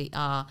actually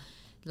are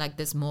like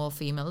there's more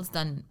females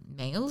than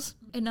males.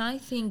 And I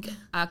think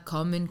a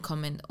common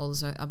comment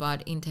also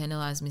about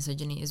internalized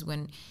misogyny is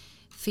when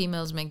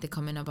females make the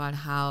comment about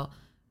how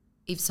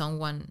if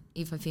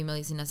a female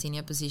is in a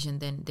senior position,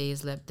 then they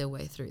slept their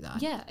way through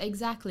that. Yeah,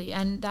 exactly.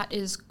 And that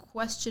is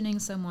questioning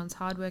someone's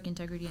hard work,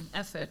 integrity, and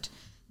effort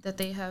that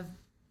they have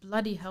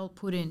bloody hell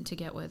put in to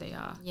get where they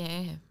are.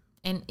 Yeah,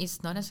 and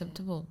it's not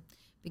acceptable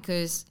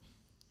because,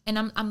 and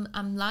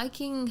I'm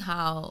liking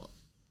how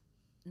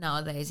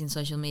nowadays in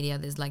social media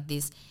there's like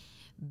this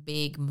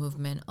big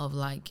movement of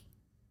like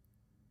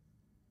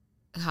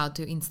how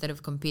to, instead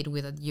of compete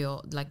with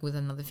with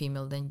another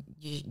female, then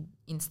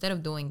instead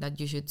of doing that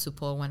you should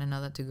support one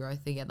another to grow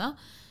together.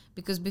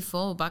 Because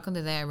before, back on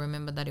the day, I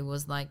remember that it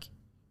was like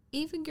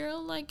if a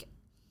girl like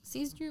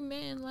sees your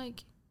man,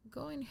 like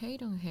go and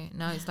hate on her.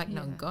 Now it's like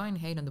no, go and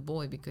hate on the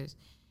boy, because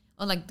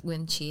or like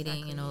when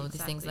cheating and all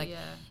these things, like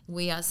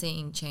we are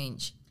seeing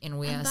change and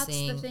we are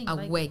seeing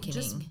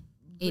awakening.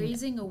 Like,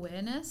 raising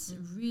awareness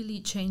really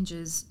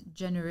changes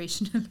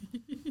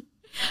generationally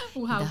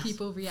how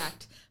people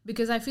react,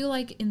 because I feel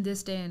like in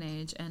this day and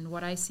age, and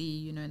what I see,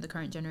 you know, in the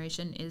current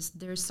generation, is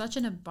there's such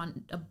an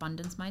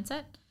abundance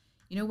mindset.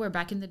 You know, where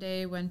back in the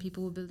day when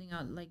people were building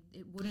out, like,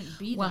 it wouldn't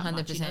be 100%. That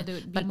much, you know, they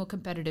would be more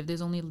competitive.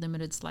 There's only a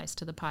limited slice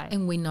to the pie.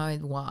 And we know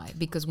why,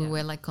 because we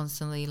were like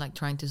constantly like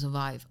trying to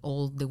survive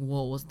all the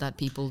wars that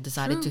people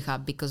decided to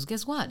have, because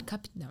guess what?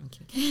 No, I'm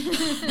kidding.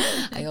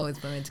 I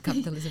always went into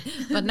capitalism.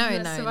 But no.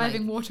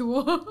 Surviving war to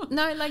war.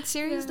 No, like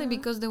seriously,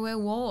 because there were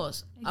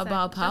wars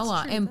about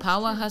power. And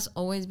power has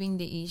always been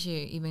the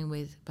issue, even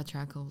with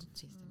patriarchal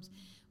systems,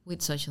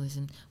 with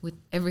socialism, with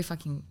every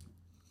fucking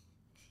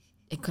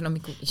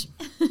economical issue.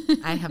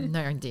 I have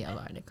no idea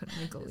about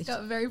economical issues.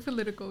 Got very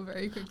political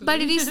very quickly. But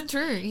it is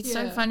true. It's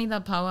so funny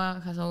that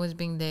power has always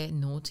been the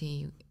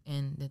naughty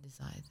and the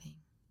desired thing.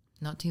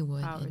 Naughty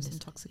word. Power is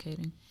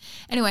intoxicating.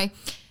 Anyway,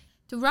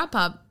 to wrap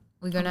up,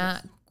 we're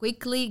gonna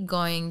quickly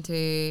going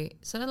to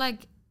sort of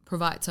like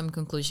provide some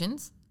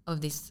conclusions of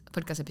this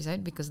podcast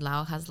episode, because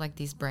Lau has like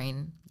this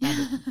brain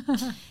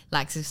that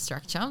likes a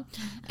structure,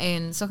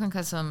 and Sokan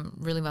has some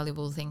really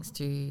valuable things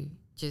to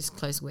just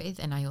close with,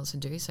 and I also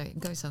do. So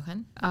go,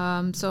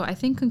 Sohan. So I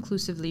think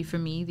conclusively for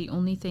me, the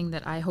only thing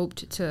that I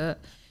hoped to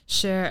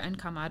share and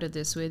come out of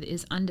this with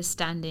is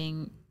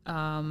understanding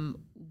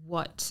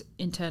what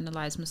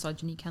internalized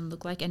misogyny can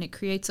look like, and it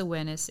creates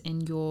awareness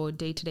in your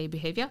day-to-day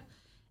behavior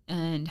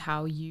and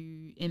how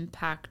you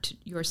impact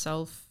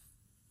yourself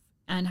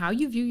and how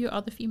you view your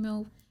other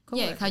female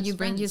coworkers, how you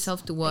bring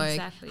yourself to work,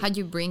 exactly. How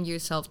you bring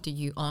yourself to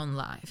your own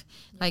life.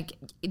 Like,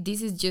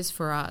 this is just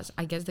for us.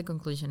 I guess the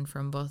conclusion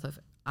from both of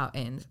our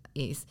ends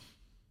is,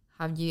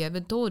 have you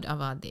ever thought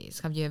about this?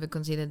 Have you ever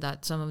considered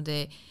that some of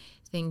the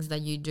things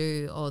that you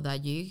do or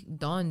that you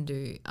don't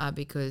do are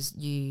because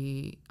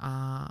you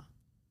are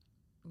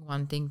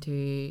wanting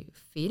to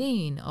fit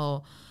in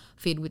or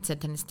fit with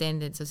certain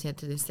standards or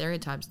certain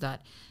stereotypes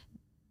that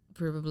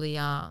probably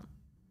are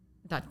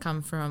that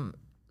come from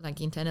like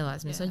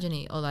internalized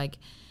misogyny or like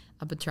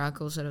a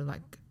patriarchal sort of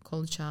like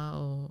culture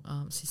or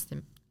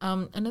system.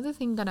 Another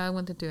thing that I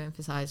wanted to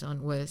emphasize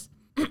on was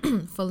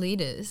for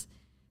leaders,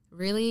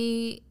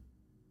 really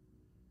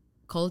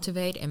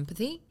cultivate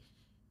empathy,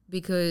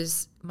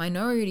 because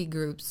minority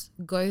groups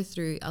go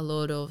through a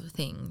lot of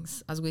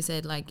things. As we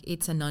said, like,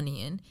 it's an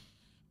onion.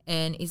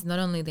 And it's not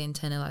only the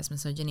internalized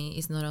misogyny,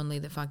 it's not only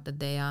the fact that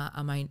they are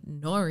a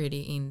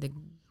minority in the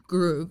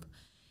group,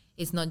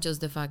 it's not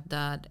just the fact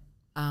that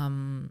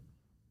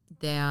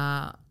they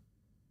are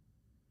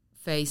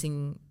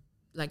facing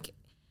like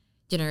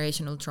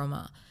generational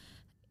trauma.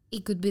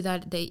 It could be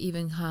that they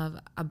even have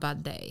a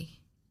bad day.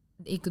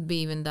 It could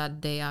be even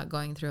that they are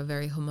going through a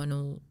very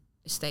hormonal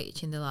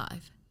stage in their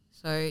life.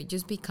 So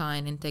just be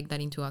kind and take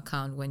that into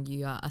account when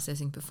you are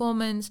assessing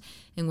performance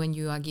and when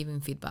you are giving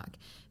feedback.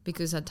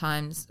 Because at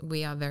times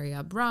we are very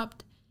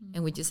abrupt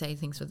and we just say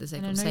things for the sake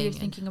of saying it. And I know you're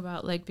thinking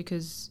about, like,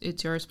 because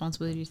it's your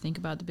responsibility to think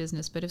about the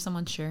business, but if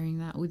someone's sharing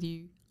that with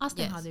you, ask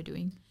them how they're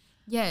doing.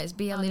 Yes,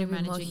 be a little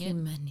bit more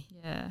human.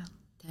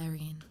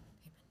 Humanitarian.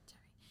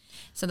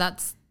 So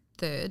that's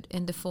third.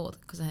 And the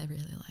fourth, because I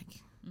really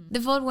like.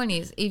 The fourth one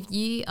is, if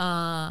you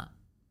are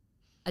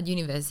at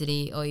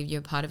university or if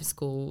you're part of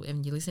school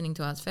and you're listening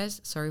to us,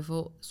 first, sorry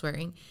for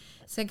swearing.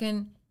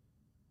 Second,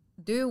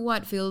 do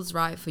what feels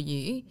right for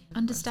you.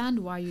 Understand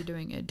why you're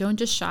doing it. Don't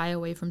just shy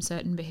away from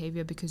certain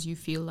behavior because you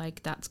feel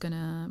like that's going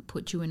to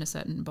put you in a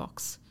certain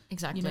box.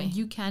 Exactly. You know,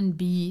 you can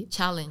be...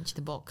 Challenge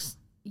the box.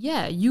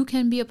 Yeah, you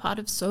can be a part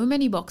of so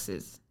many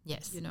boxes.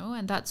 Yes. You know,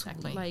 and that's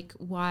like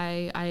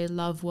why I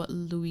love what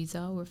Louisa,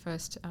 our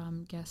first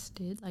guest,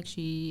 did. Like,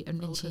 she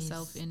enrolled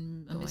herself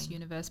in a Miss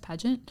Universe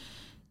pageant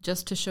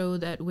just to show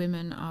that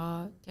women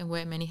can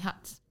wear many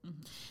hats.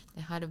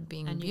 The hat of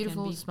being and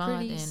beautiful, you can be smart,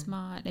 pretty, and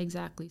smart,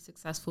 exactly,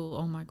 successful.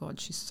 Oh my God,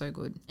 she's so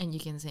good. And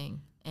you can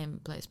sing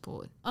and play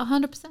sport.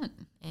 100%.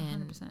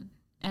 And 100%.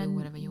 And do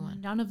whatever you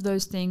want. None of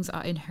those things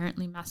are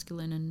inherently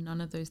masculine, and none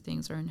of those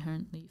things are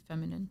inherently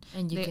feminine.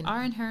 And they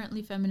are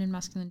inherently feminine,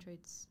 masculine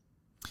traits.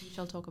 We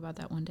shall talk about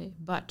that one day.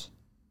 But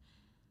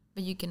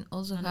you can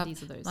also have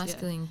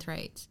masculine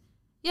traits.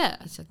 Yeah,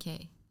 it's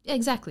okay.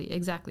 Exactly.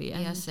 Be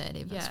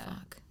assertive as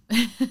fuck.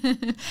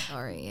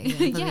 Sorry,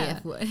 again, the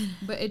F word.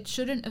 But it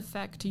shouldn't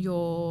affect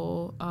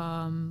your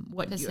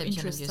what your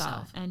interests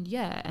are,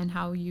 and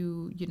how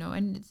you know,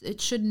 and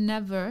it should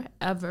never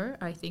ever,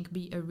 I think,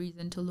 be a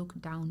reason to look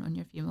down on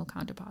your female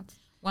counterparts.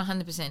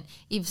 100%.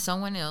 If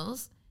someone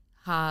else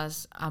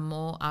has a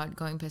more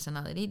outgoing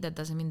personality, that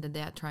doesn't mean that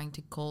they are trying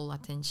to call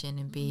attention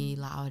and be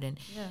loud and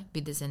be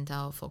the center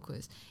of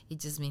focus. It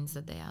just means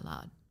that they are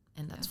loud,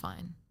 and that's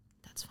fine.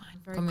 That's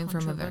fine. Coming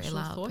from a very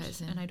loud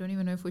person. And I don't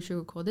even know if we should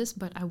record this,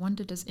 but I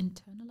wonder, does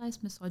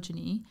internalized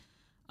misogyny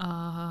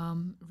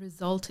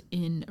result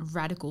in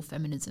radical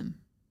feminism?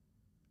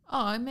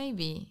 Oh,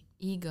 maybe.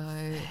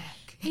 Ego.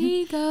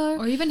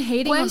 Or even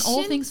hating on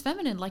all things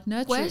feminine, like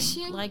nurturing,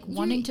 like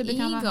wanting to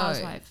become a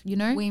housewife, you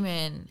know?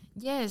 Women.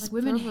 Yes, like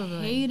women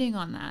hating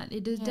on that.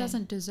 It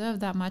doesn't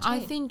deserve that much hate. I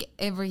think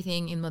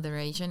everything in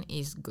moderation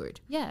is good.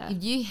 Yeah.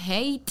 If you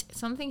hate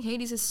something,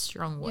 hate is a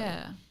strong word.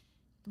 Yeah.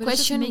 But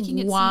question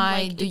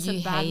why do you hate it?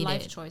 It's a bad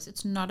life choice.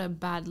 It's not a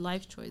bad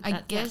life choice.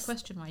 I guess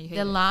question why you hate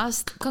the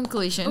last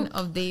conclusion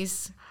of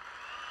this.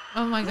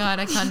 Oh my God,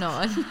 I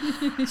cannot.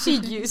 She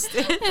used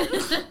it.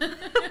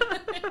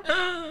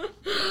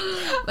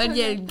 But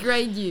yeah,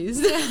 great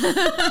use.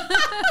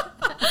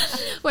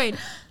 Wait.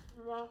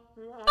 What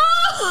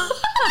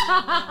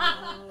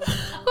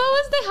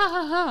was the ha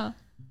ha ha?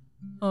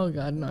 Oh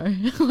God, no.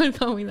 What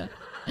call me that?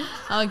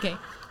 Okay.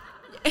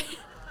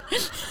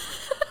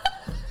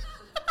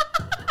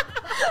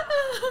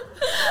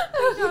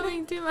 I'm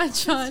having too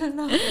much fun.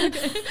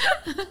 Okay.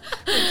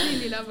 I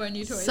really love our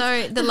new toys.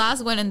 So the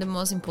last one and the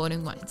most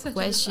important one.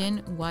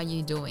 Question why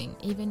you're doing.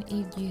 Even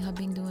if you have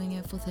been doing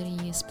it for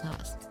 30 years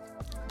plus.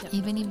 Yep.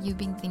 Even if you've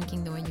been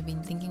thinking the way you've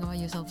been thinking about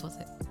yourself for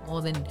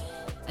more than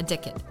a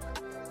decade.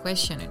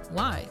 Question it.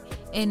 Why?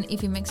 And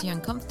if it makes you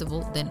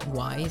uncomfortable, then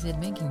why is it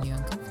making you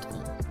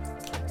uncomfortable?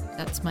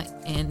 That's my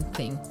end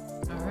thing.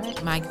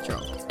 Alright. Mic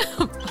drop.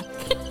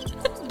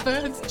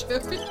 Birds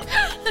chirping.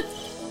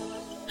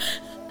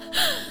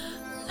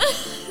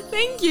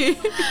 Thank you.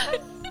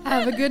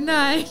 Have a good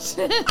night.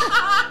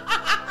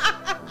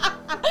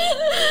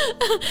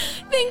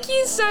 Thank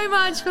you so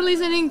much for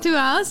listening to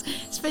us,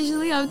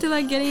 especially after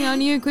getting our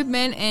new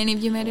equipment. And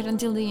if you made it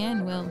until the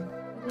end, well,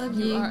 love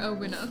you. You are a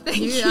winner. Thank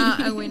you. You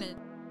are a winner.